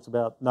also talks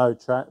about no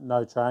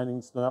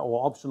trainings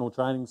or optional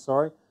training,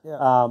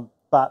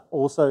 but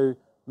also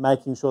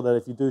making sure that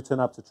if you do turn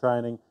up to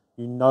training,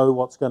 you know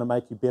what's going to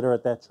make you better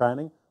at that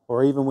training,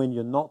 or even when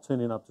you're not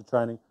turning up to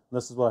training. And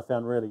this is what I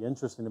found really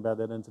interesting about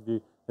that interview,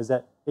 is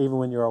that even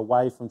when you're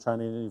away from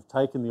training and you've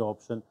taken the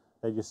option,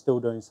 that you're still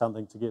doing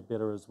something to get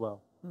better as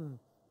well.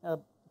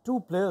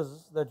 Two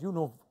players that you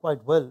know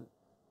quite well,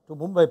 two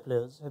Mumbai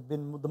players, have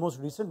been the most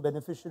recent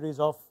beneficiaries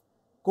of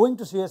going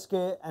to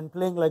CSK and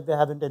playing like they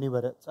haven't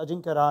anywhere else.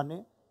 Ajinkya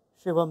Rahane,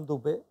 Shivam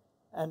Dube,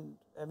 and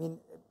I mean,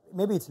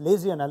 maybe it's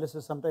lazy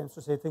analysis sometimes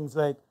to say things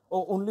like,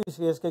 oh, only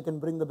CSK can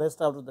bring the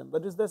best out of them.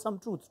 But is there some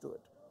truth to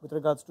it with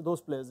regards to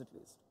those players at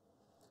least?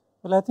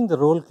 Well, I think the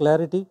role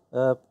clarity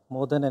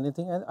more than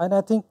anything, and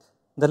I think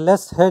the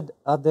less head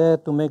are there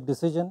to make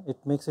decision, it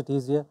makes it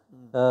easier.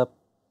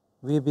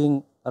 We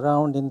being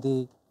around in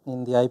the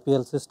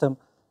IPL system,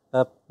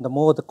 the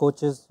more the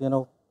coaches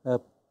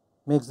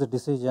makes the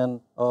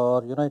decision,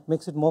 or it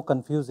makes it more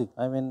confusing.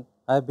 I mean,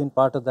 I've been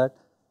part of that,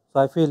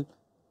 so I feel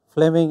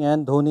Fleming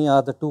and Dhoni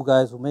are the two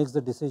guys who makes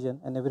the decision,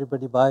 and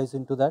everybody buys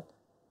into that.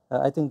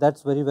 I think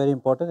that's very, very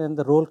important. And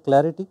the role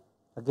clarity,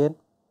 again,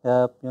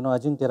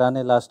 Ajinkya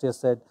Rahane last year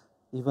said,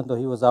 even though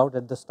he was out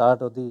at the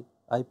start of the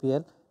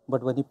IPL,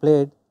 but when he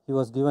played, he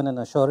was given an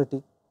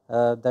assurity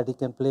that he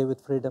can play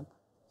with freedom.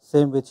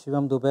 Same with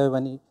Shivam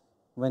Dube,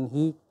 when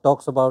he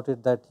talks about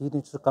it, that he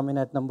needs to come in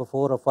at number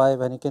 4 or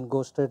 5 and he can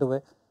go straight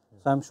away.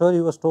 So I'm sure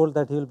he was told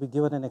that he will be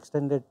given an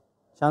extended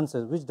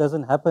chances, which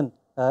doesn't happen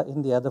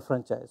in the other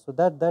franchise. So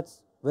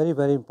that's very,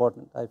 very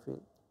important, I feel.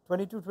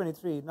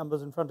 22-23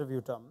 numbers in front of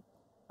you,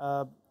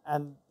 Tom,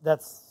 and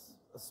that's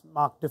a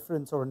marked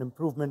difference or an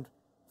improvement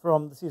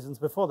from the seasons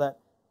before that.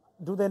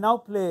 Do they now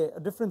play a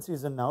different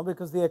season now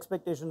because the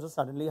expectations are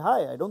suddenly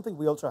high? I don't think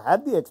we also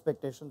had the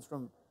expectations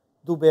from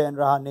Dube and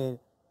Rahane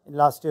in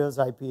last year's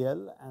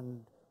IPL,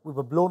 and we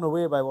were blown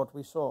away by what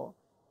we saw.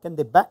 Can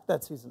they back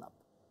that season up?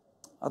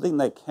 I think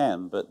they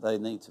can, but they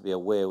need to be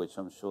aware, which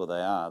I'm sure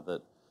they are,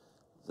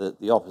 that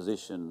the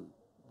opposition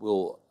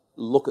will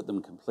look at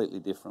them completely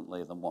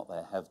differently than what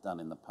they have done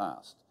in the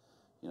past.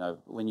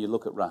 When you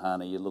look at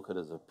Rahane, you look at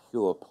it as a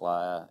pure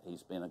player.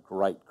 He's been a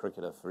great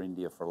cricketer for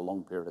India for a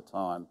long period of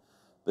time.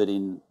 But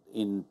in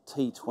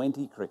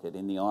T20 cricket,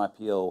 in the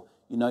IPL,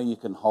 you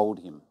can hold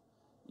him.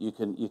 You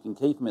can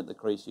keep him at the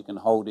crease, you can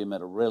hold him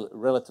at a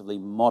relatively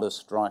modest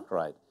strike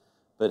rate.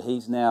 But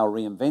he's now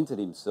reinvented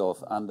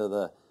himself under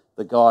the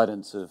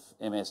guidance of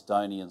MS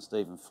Dhoni and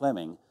Stephen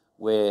Fleming,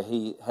 where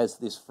he has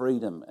this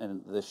freedom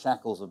and the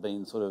shackles have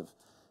been sort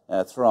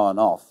of thrown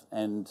off.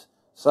 And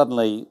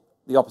suddenly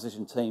the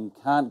opposition team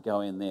can't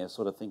go in there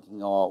sort of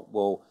thinking, oh,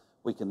 well,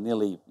 we can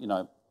nearly,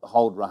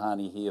 hold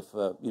Rahane here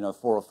for 4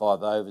 or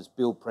 5 overs,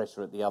 build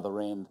pressure at the other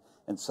end,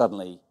 and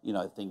suddenly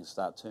things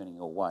start turning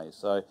your way.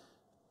 So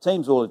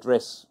teams will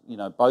address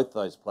both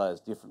those players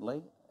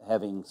differently,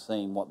 having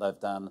seen what they've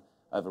done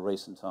over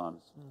recent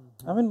times.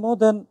 I mean, more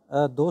than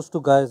those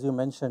two guys you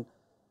mentioned,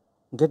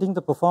 getting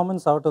the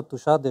performance out of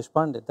Tushar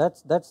Deshpande,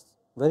 that's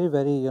very,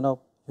 very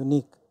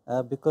unique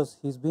because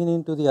he's been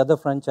into the other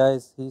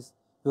franchise. He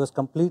was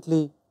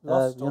completely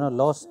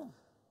lost. Yeah.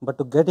 But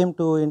to get him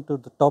into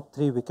the top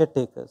 3 wicket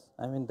takers,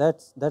 I mean,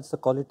 that's the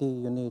quality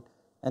you need.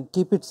 And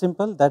keep it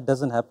simple, that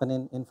doesn't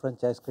happen in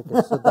franchise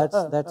cricket. So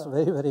that's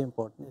very, very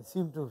important. You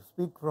seem to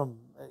speak from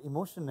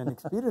emotion and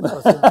experience,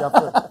 Wasim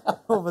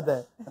Jaffer, over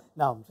there.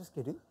 Now, I'm just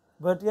kidding.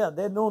 But yeah,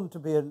 they're known to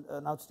be an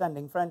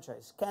outstanding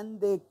franchise. Can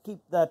they keep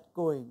that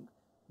going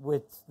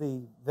with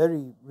the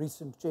very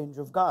recent change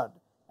of guard?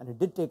 And it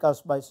did take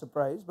us by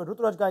surprise. But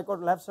Ruturaj Gaikwad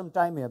will have some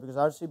time here because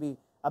RCB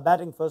are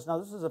batting first. Now,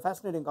 this is a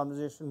fascinating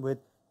conversation with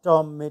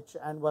Tom, Mitch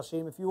and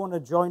Wasim. If you want to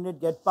join it,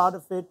 get part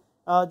of it,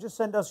 just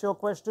send us your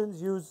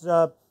questions. Use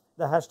the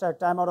hashtag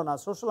timeout on our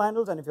social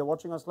handles. And if you're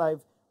watching us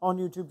live on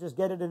YouTube, just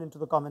get it into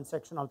the comment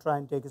section. I'll try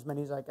and take as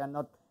many as I can.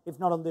 Not If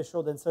not on this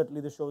show, then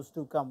certainly the shows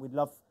to come. We'd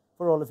love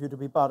for all of you to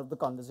be part of the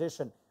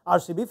conversation.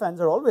 RCB fans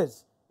are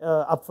always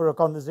up for a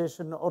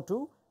conversation or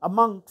two.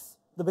 Amongst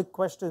the big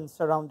questions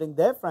surrounding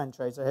their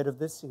franchise ahead of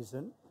this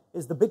season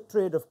is the big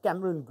trade of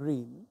Cameron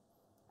Green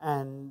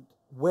and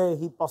where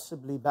he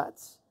possibly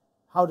bats.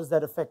 How does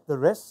that affect the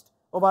rest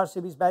of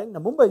RCB's batting? Now,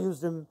 Mumbai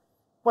used him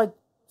quite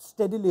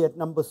steadily at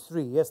number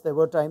 3. Yes, there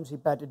were times he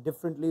batted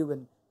differently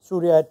when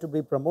Surya had to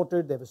be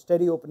promoted. There was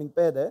steady opening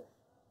pair there.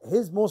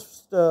 His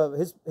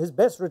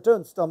best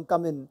returns, Tom,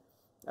 come in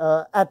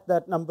at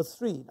that number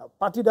 3. Now,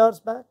 Patidar's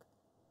back.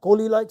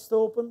 Kohli likes to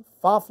open.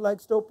 Faf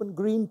likes to open.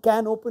 Green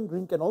can open.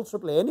 Green can also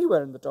play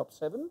anywhere in the top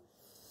 7.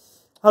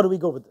 How do we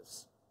go with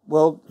this?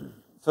 Well,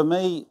 for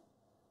me,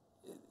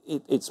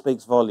 it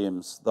speaks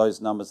volumes,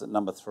 those numbers at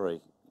number 3.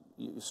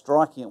 You're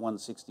striking at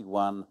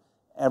 161,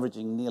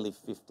 averaging nearly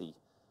 50.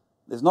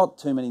 There's not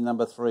too many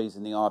number 3s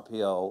in the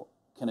IPL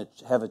can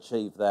have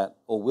achieved that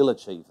or will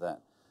achieve that.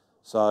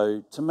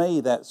 So to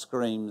me, that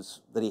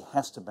screams that he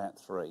has to bat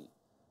 3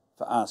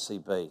 for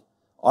RCB.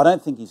 I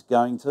don't think he's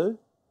going to,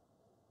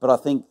 but I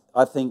think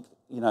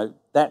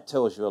that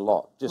tells you a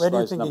lot. Just Where do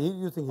you those think numbers.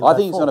 you think I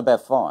think he's going to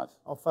bat 5.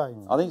 Or 5.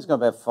 I think he's going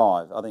to bat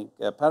 5. I think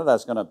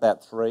Patidar's going to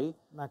bat 3,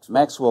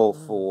 Maxwell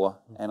 4,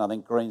 and I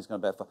think Green's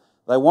going to bat 5.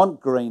 They want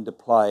Green to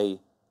play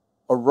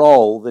a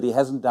role that he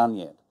hasn't done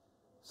yet.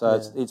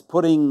 So it's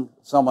putting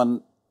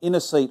someone in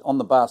a seat on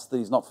the bus that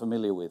he's not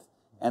familiar with.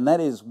 And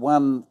that is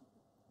one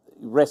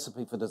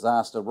recipe for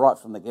disaster right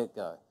from the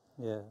get-go.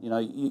 Yeah.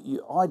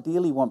 You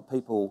ideally want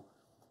people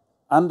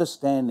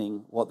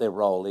understanding what their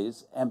role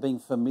is and being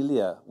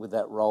familiar with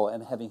that role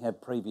and having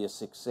had previous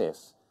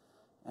success.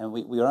 And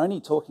we are only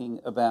talking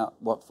about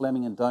what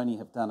Fleming and Dhoni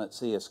have done at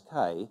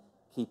CSK,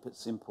 keep it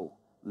simple.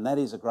 And that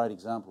is a great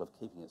example of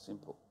keeping it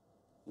simple.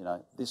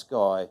 This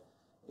guy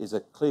is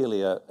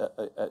clearly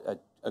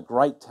a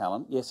great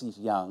talent. Yes, he's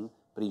young,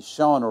 but he's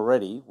shown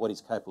already what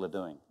he's capable of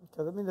doing.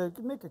 Okay, I mean, they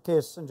could make a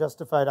case and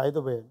justify it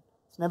either way.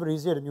 It's never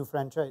easy at a new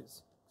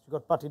franchise.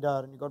 You've got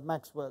Patidar and you've got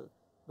Maxwell.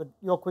 But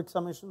your quick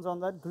submissions on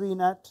that? Green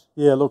at?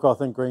 Yeah, look, I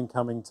think Green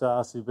coming to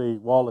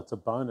RCB, while it's a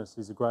bonus,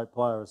 he's a great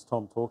player, as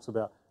Tom talks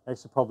about,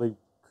 actually probably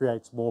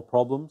creates more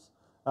problems.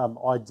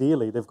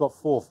 Ideally, they've got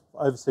 4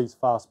 overseas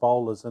fast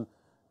bowlers,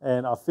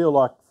 and I feel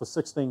like for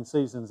 16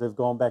 seasons they've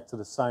gone back to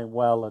the same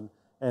well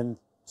and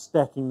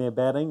stacking their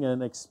batting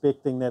and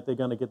expecting that they're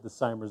going to get the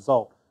same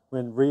result,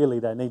 when really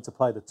they need to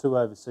play the 2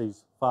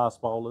 overseas fast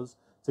bowlers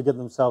to give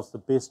themselves the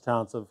best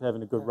chance of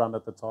having a good run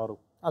at the title.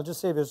 I'll just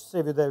save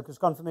you there, because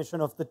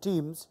confirmation of the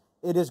teams,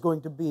 it is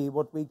going to be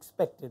what we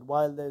expected.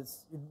 While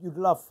you'd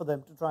love for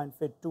them to try and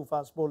fit 2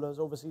 fast bowlers,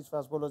 overseas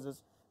fast bowlers,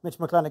 as Mitch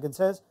McClenaghan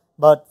says.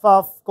 But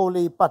Faf,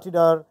 Kohli,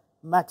 Patidar,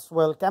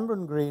 Maxwell,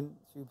 Cameron Green,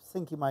 so you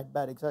think he might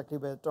bat exactly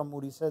where Tom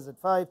Moody says at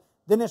 5.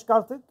 Dinesh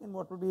Karthik in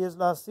what will be his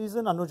last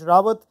season. Anuj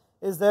Rawat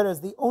is there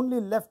as the only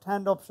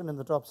left-hand option in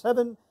the top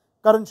 7.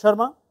 Karan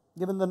Sharma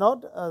given the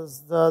nod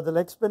as the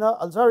leg spinner.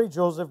 Alzari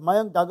Joseph,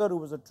 Mayank Dagar, who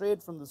was a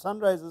trade from the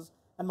Sunrisers,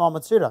 and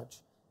Mohammad Siraj.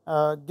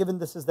 Given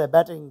this is their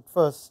batting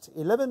first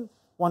 11,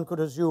 one could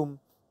assume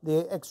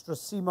the extra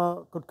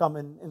seamer could come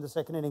in the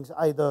second innings,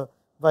 either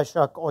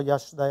Vaishak or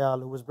Yash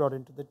Dayal, who was brought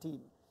into the team.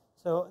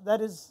 So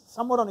that is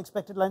somewhat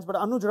unexpected lines, but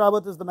Anuj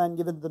Rawat is the man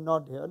given the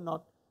nod here,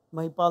 not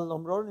Mahipal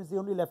Lomror, and is the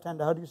only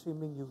left-hander. How do you see him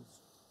being used?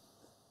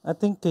 I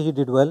think he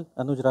did well,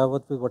 Anuj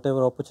Rawat, with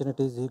whatever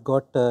opportunities he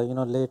got,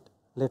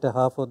 later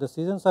half of the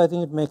season. So I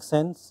think it makes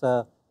sense.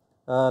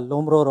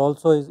 Lomror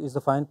also is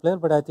a fine player,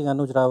 but I think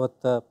Anuj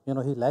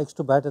Rawat, he likes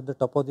to bat at the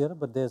top of the order,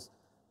 but there's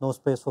no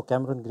space for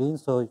Cameron Green,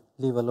 so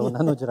leave alone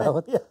Anuj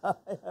Rawat.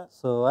 Yeah.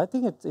 So I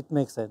think it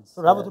makes sense.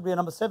 So Rawat would be a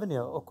number 7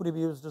 here, or could he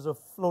be used as a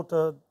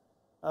floater,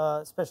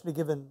 especially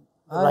given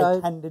the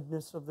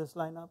right-handedness of this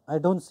lineup? I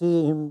don't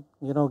see him,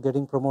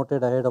 getting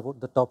promoted ahead of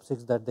the top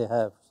 6 that they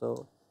have.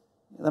 So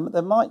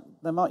they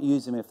might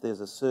use him if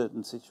there's a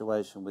certain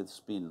situation with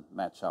spin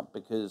matchup,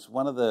 because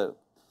one of the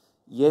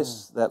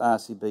that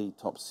RCB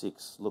top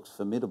 6 looks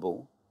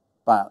formidable,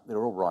 but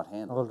they're all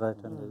right-handed. All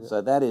right-handed.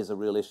 So that is a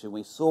real issue.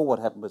 We saw what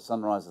happened with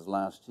Sunrisers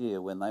last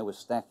year when they were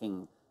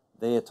stacking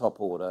their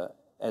top order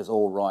as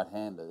all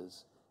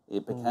right-handers. They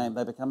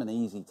become an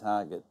easy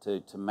target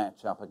to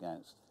match up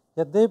against.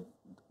 Yeah,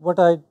 what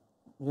I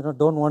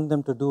don't want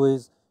them to do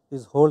is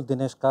hold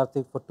Dinesh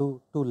Karthik for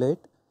too late,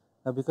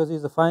 because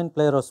he's a fine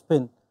player of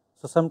spin.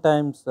 So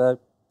sometimes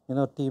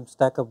teams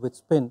stack up with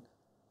spin.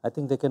 I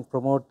think they can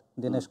promote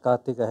Dinesh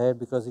Karthik ahead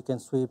because he can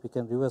sweep, he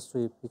can reverse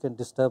sweep, he can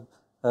disturb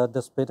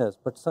the spinners.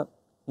 But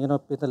in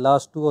the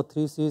last 2 or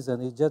 3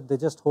 seasons, they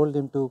just hold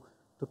him to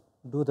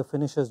do the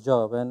finisher's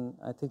job, and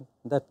I think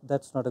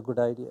that's not a good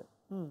idea.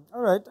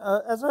 All right.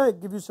 As I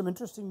give you some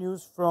interesting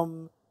news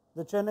from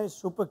the Chennai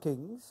Super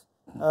Kings,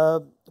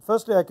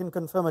 firstly, I can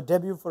confirm a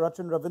debut for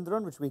Achin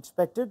Ravindran, which we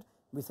expected.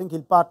 We think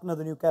he'll partner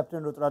the new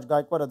captain Ruturaj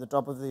Gaikwad at the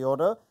top of the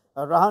order.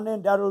 Rahane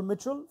and Daryl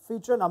Mitchell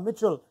feature. Now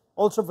Mitchell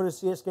also for his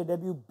CSK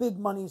debut, big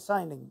money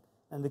signing,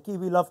 and the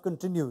Kiwi love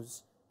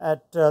continues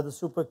at the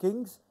Super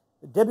Kings.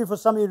 Debut for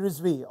Samir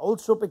Rizvi,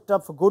 also picked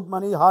up for good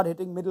money,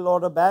 hard-hitting middle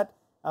order bat.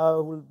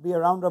 who will be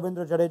around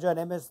Ravindra Jadeja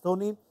and MS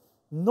Dhoni.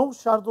 No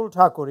Shardul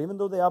Thakur, even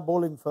though they are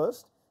bowling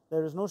first.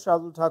 There is no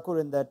Shardul Thakur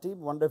in that team.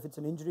 Wonder if it's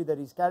an injury that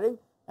he's carrying.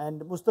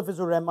 And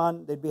Mustafizur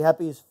Rahman, they'd be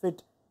happy he's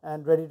fit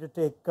and ready to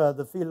take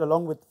the field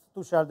along with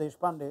Tushar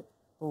Deshpande,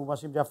 who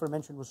Wasim Jaffer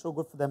mentioned was so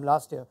good for them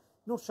last year.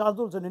 No,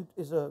 Shardul's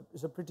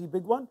is a pretty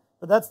big one,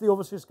 but that's the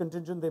overseas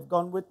contingent they've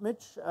gone with,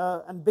 Mitch.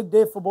 And big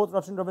day for both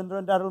Rachin Ravindra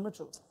and Daryl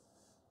Mitchell.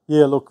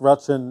 Yeah, look,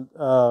 Rachin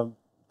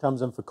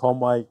comes in for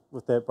Conway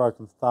with that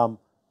broken thumb,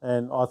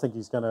 and I think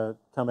he's going to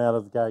come out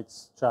of the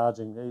gates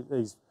charging.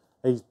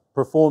 He's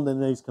performed in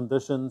these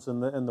conditions in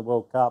the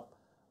World Cup,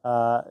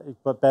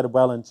 but batted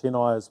well in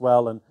Chennai as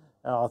well, and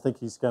I think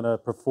he's going to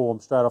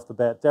perform straight off the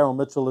bat. Daryl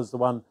Mitchell is the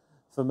one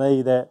for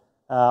me that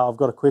I've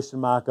got a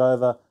question mark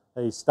over.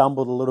 He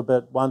stumbled a little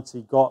bit once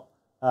he got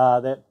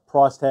that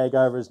price tag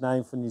over his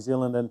name for New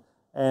Zealand,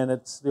 and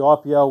it's the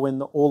IPL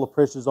when all the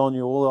pressure's on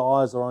you, all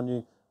the eyes are on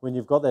you. When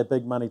you've got that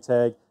big money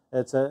tag,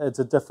 it's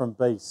a different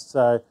beast.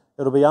 So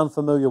it'll be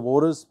unfamiliar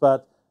waters,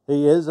 but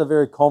he is a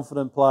very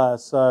confident player,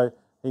 so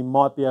he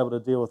might be able to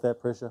deal with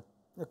that pressure.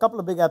 A couple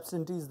of big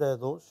absentees there,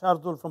 though.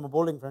 Shardul from a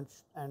bowling front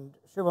and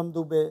Shivam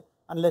Dubey,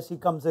 unless he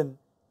comes in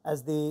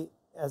as the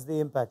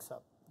impact sub.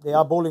 They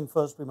are bowling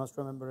first, we must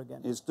remember again.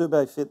 Is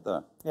Dubey fit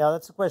though? Yeah,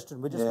 that's the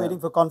question. We're just waiting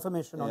for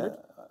confirmation on it.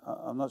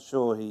 I'm not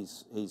sure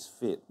he's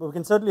fit. But we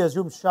can certainly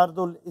assume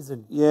Shardul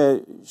isn't. Yeah,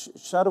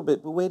 Shardul,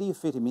 but where do you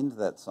fit him into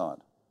that side?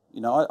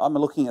 You know, I'm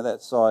looking at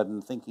that side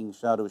and thinking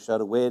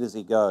Shardul, where does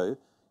he go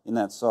in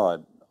that side?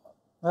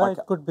 It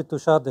could be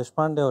Tushar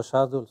Deshpande or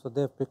Shardul, so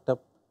they've picked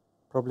up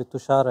probably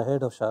Tushar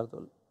ahead of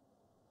Shardul.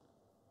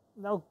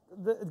 Now,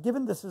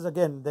 given this is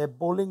again their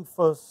bowling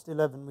first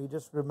 11, we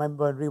just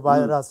remember and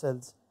rewire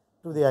ourselves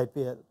to the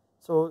IPL.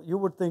 So you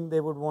would think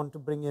they would want to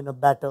bring in a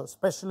batter,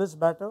 specialist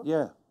batter,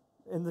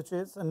 in the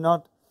chase, and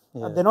not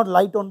they're not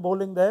light on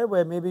bowling there,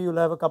 where maybe you'll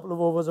have a couple of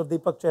overs of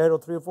Deepak Chahar or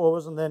 3 or 4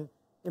 overs, and then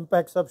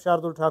impacts up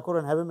Shardul Thakur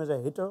and have him as a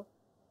hitter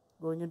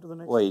going into the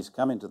next. Well, he's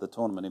come into the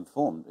tournament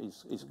informed.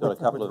 He's got a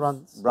couple of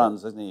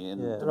runs, hasn't he, in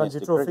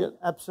domestic cricket?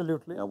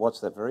 Absolutely. I watched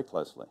that very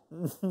closely.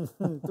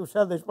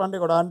 Tushar Deshpande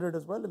got 100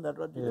 as well in that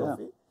Ranji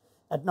Trophy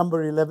at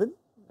number 11.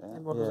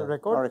 And what was the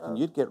record? I reckon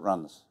you'd get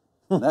runs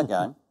in that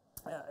game.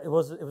 It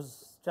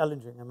was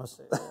challenging, I must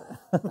say.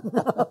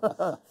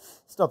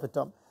 Stop it,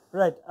 Tom.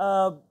 Right,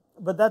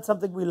 but that's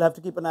something we'll have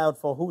to keep an eye out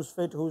for. Who's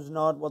fit, who's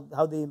not,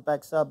 how the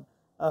impact sub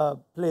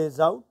plays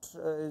out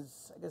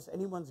is, I guess,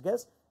 anyone's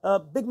guess.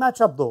 Big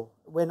matchup though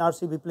when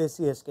RCB plays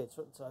CSK.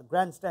 So it's a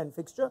grandstand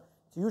fixture.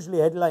 It's usually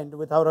headlined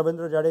with how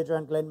Ravindra Jadeja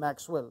and Glenn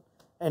Maxwell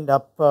end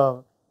up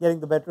getting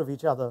the better of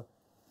each other.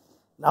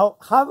 Now,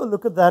 have a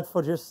look at that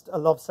for just a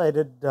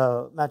lopsided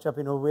matchup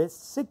in a way.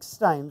 6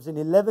 times in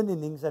 11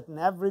 innings at an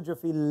average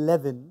of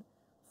 11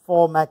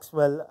 for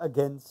Maxwell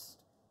against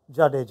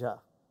Jadeja.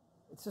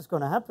 It's just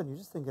going to happen. You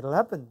just think it'll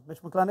happen.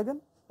 Mitch McClenaghan,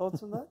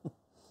 thoughts on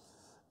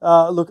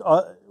that? Look,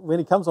 when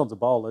he comes onto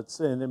bowl,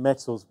 and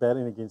Maxwell's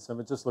batting against him,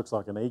 it just looks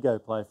like an ego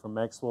play from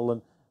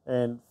Maxwell.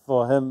 And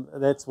for him,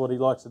 that's what he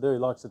likes to do. He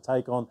likes to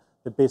take on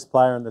the best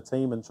player in the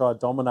team and try to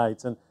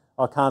dominate. And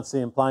I can't see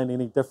him playing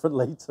any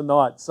differently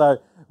tonight. So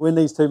when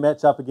these two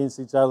match up against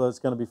each other, it's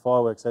going to be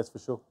fireworks, that's for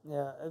sure.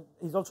 Yeah,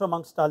 he's also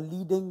amongst our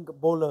leading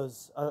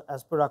bowlers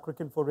as per our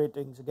Cricinfo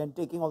ratings. Again,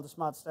 taking all the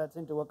smart stats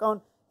into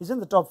account, he's in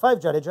the top 5,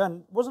 Jadeja,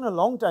 and it wasn't a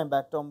long time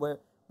back, Tom, where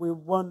we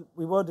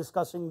were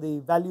discussing the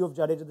value of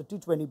Jadeja, the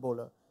T20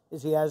 bowler.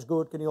 Is he as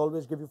good? Can he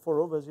always give you 4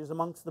 overs? He's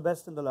amongst the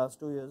best in the last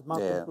 2 years.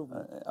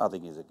 I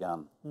think he's a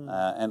gun.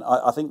 And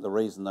I think the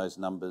reason those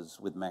numbers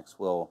with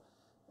Maxwell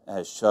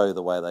show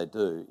the way they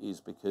do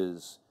is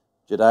because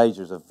Jadeja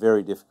is a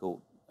very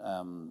difficult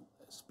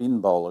spin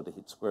bowler to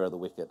hit square of the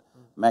wicket.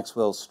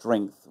 Maxwell's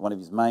strength, one of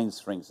his main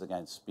strengths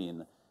against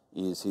spin,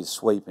 is his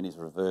sweep and his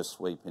reverse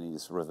sweep and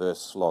his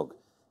reverse slog.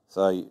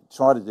 So you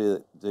try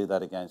to do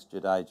that against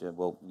Jadeja.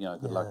 Well, you know,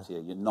 good luck to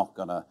you. You're not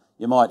gonna.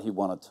 You might hit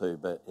 1 or 2,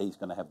 but he's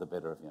going to have the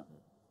better of you.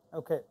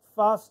 Okay,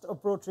 fast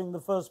approaching the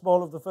first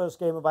ball of the first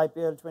game of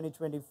IPL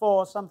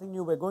 2024. Something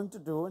new we're going to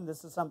do, and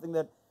this is something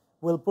that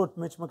will put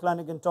Mitch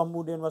McClenaghan, Tom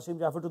Moody and Wasim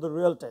Jaffer to the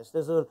real test.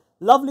 There's a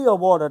lovely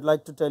award I'd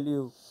like to tell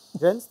you,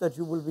 gents, that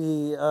you will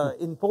be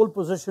in pole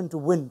position to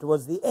win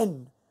towards the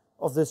end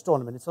of this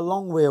tournament. It's a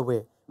long way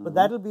away, but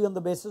that'll be on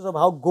the basis of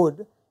how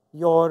good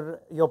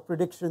your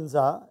predictions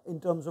are in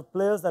terms of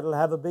players that will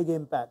have a big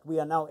impact. We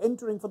are now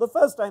entering for the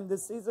first time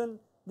this season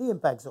the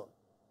impact zone.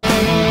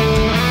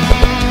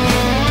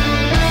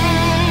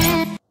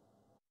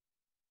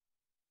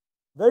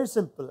 Very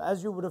simple.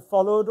 As you would have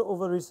followed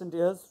over recent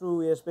years through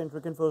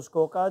ESPNcricinfo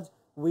scorecards,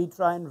 we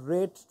try and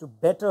rate to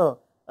better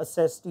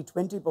assess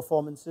T20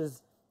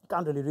 performances. You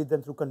can't really read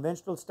them through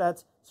conventional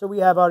stats, so we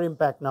have our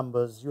impact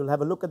numbers. You'll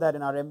have a look at that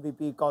in our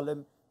MVP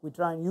column. We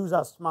try and use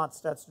our smart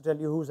stats to tell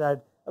you who's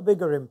had a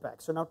bigger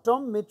impact. So now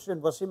Tom, Mitch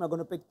and Wasim are going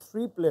to pick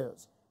 3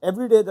 players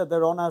every day that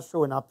they're on our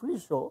show, in our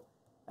pre-show,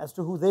 as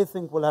to who they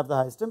think will have the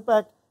highest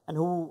impact, and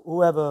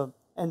whoever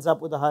ends up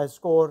with the highest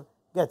score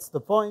gets the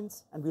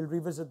points, and we'll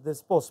revisit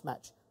this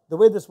post-match. The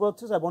way this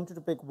works is I want you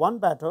to pick 1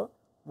 batter,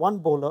 1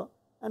 bowler,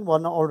 and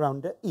 1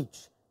 all-rounder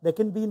each. there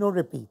can be no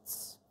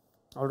repeats.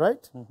 All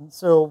right?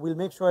 So we'll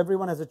make sure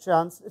everyone has a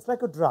chance. It's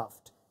like a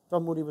draft.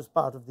 Tom Moody was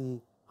part of the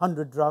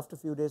 100 draft a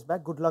few days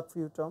back. Good luck for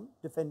you, Tom,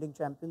 defending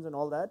champions and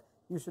all that.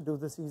 You should do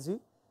this easy.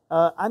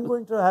 I'm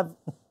going to have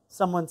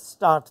someone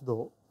start,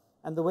 though.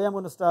 And the way I'm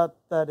going to start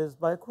that is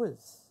by a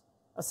quiz.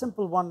 A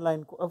simple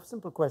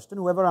simple question.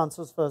 Whoever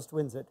answers first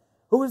wins it.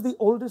 Who is the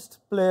oldest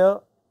player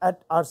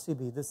at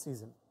RCB this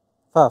season?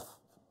 Faf.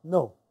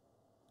 No.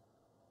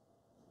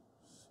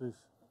 Sheesh.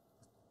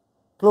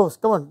 Close.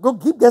 Come on. Go.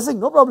 Keep guessing.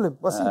 No problem.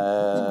 Wasim,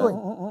 keep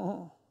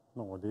going.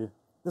 No idea.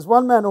 There's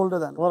one man older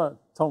than. Why don't,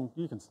 Tom,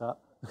 you can start.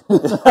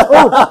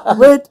 Oh,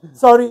 wait.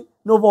 Sorry.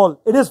 No ball.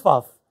 It is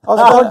Faf. I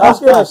thought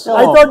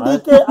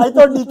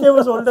DK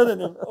was older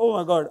than him. Oh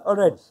my God. All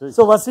right.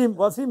 So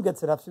Wasim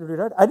gets it absolutely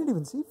right. I didn't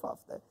even see Faf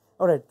there.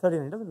 All right.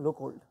 39. Doesn't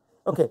look old.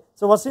 Okay.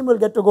 So Wasim will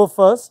get to go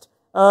first.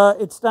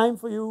 It's time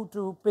for you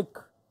to pick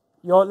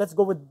your. Let's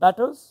go with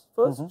batters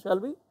first, shall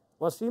we?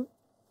 Wasim.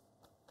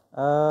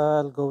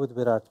 I'll go with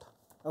Virat.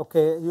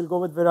 Okay, you'll go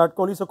with Virat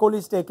Kohli. So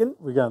Kohli's taken.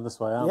 We're going this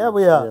way, aren't we? Yeah,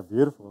 we are. Yeah,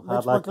 beautiful.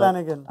 Mitch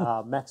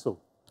McClenaghan. Maxwell.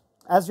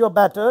 As your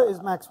batter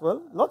is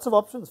Maxwell. Lots of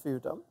options for you,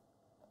 Tom.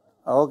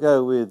 I'll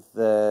go with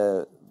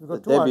the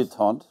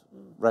debutant,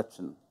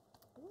 Ratchin.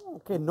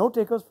 Okay, no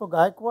takers for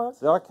Gaikwad.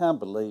 See, I can't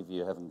believe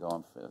you haven't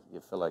gone for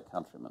your fellow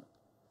countryman.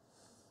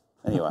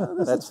 Anyway,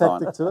 There's that's a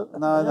fine. tactic to it.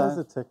 No. There's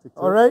a tactic to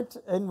All it. right,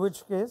 in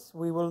which case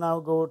we will now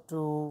go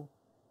to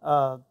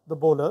the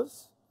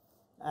bowlers.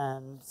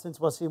 And since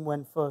Wasim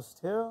went first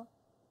here,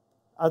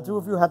 are two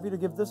of you happy to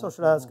give this, or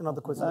should I ask another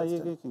question? No,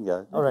 you can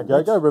go. All right,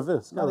 Go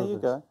reverse. No, you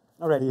go.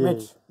 All right, Yeah.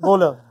 Mitch,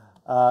 bowler.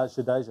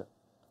 Jadeja.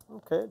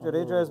 Okay,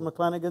 Jadeja is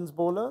McClenaghan's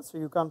bowler, so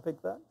you can't pick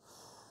that.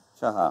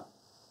 Chahar.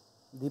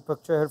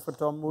 Deepak Chahar for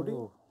Tom Moody.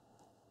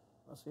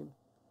 Wasim.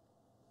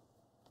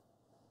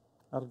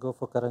 I'll go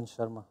for Karan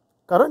Sharma.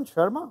 Karan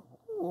Sharma.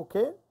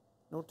 Okay,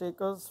 no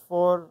takers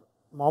for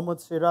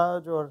Mohammad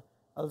Siraj or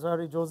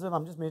Alzari Joseph.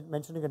 I'm just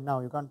mentioning it now.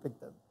 You can't pick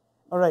them.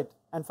 All right,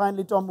 and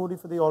finally Tom Moody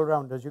for the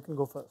all-rounders. You can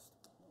go first.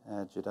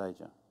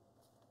 Jadeja.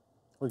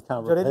 We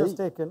can't Jadeja's repeat.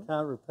 taken.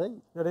 Can't repeat.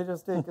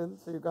 Jadeja's taken,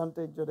 so you can't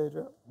take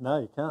Jadeja. No,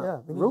 you can't. Yeah,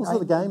 we need Rules of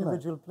the 9 game, mate.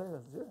 individual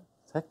players. Yeah.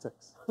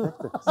 Tactics. He's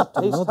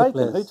know the taken.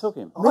 players. Who took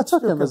him? I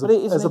took him as a, But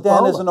isn't as he a down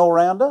bowler. as an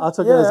all-rounder? I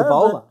took him as a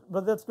bowler.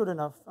 But that's good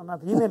enough. I'm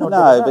happy. He may not. No,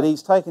 get but that.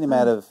 he's taken him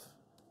out of.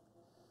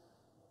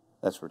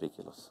 That's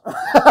ridiculous.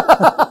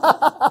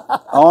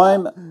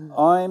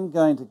 I'm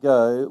going to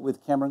go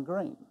with Cameron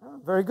Green.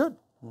 Very good.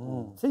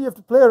 See, you have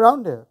to play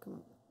around here. Come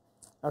on.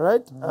 All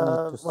right,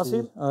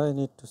 Wasim? I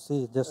need to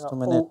see. Just a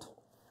minute.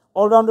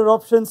 All-rounder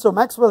options. So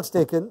Maxwell's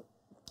taken,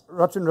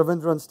 Rachin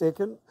Ravindran's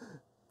taken,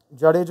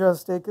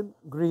 Jadeja's taken,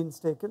 Green's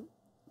taken.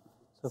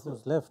 So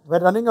who's left? We're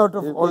running out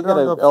of You get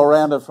all-rounder an options.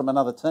 all-rounder from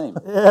another team.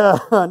 Yeah,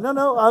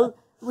 no.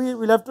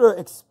 We'll have to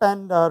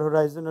expand our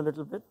horizon a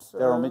little bit.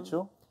 Daryl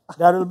Mitchell.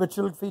 Daryl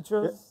Mitchell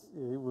features.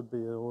 Yeah, he would be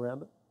an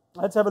all-rounder.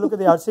 Let's have a look at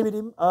the RCB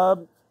team.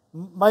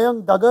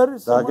 Mayank Daggar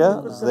is someone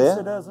you could is there.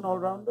 consider as an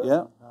all-rounder.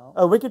 Yeah.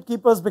 Wicket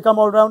keepers become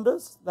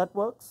all-rounders. That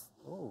works.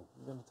 Oh,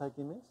 you're going to take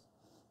him,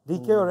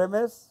 DK or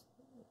MS.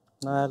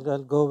 No,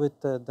 I'll go with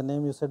the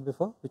name you said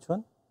before. Which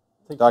one?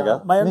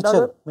 Dagger. Mayank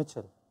Daggar.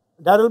 Mitchell.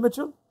 Daryl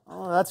Mitchell.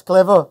 Oh, that's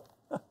clever.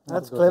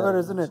 That's go clever, Daryl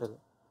isn't it? Mitchell.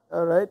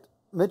 All right.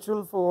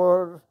 Mitchell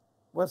for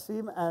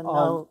Wasim. And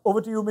now over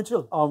to you,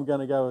 Mitchell. I'm going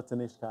to go with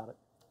Dinesh Karthik.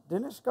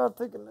 Dinesh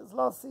Karthik in his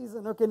last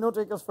season. Okay, no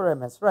takers for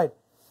MS. Right.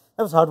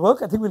 That was hard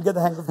work. I think we'll get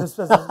the hang of this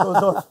as it goes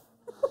on.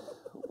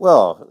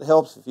 Well, it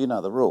helps if you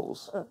know the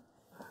rules.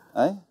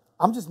 Eh?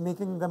 I'm just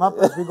making them up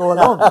as we go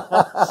along.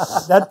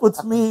 That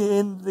puts me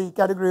in the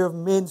category of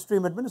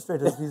mainstream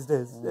administrators these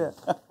days. Yeah.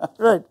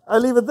 Right.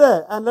 I'll leave it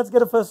there. And let's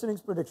get a first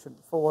innings prediction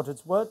for what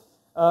it's worth.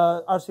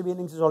 RCB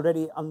innings is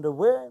already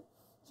underway.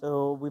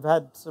 So we've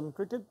had some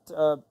cricket.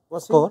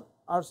 What's Score?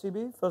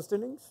 RCB first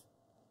innings?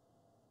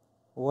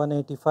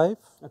 185.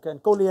 Okay,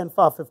 and Kohli and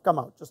Faf have come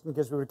out, just in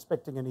case we were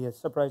expecting any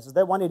surprises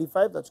there.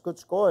 185, that's good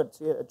score at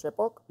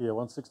Chepauk. Yeah,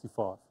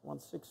 165.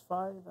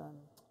 165 and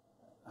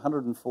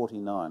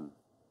 149.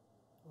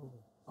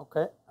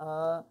 okay.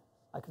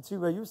 I can see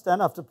where you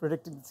stand after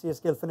predicting that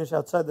CSK will finish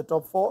outside the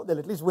top 4. They'll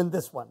at least win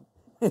this one,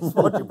 is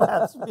what you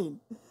perhaps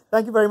mean.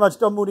 Thank you very much,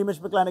 Tom Moody, Mitch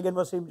McClenaghan,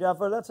 Wasim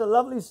Jaffer. That's a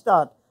lovely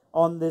start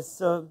on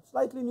this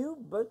slightly new,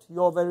 but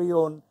your very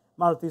own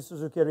Maruti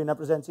Suzuki Arena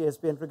presents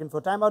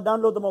ESPNcricinfo. Timeout.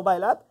 Download the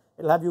mobile app.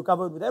 It'll have you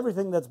covered with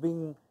everything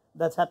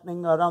that's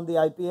happening around the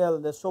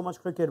IPL. There's so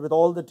much cricket with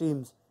all the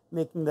teams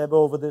making their way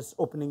over this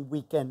opening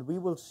weekend. We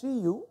will see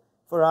you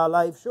for our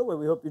live show, where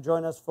we hope you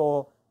join us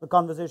for the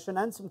conversation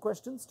and some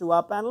questions to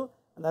our panel,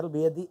 and that'll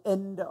be at the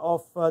end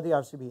of the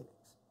RCB innings.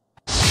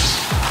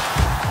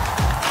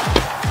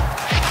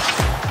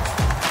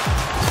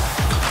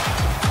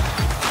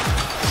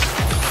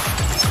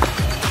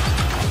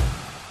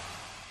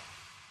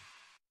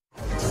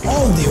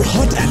 All new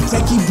hot and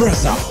techy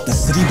Brezza, the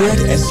Citybird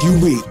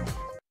SUV.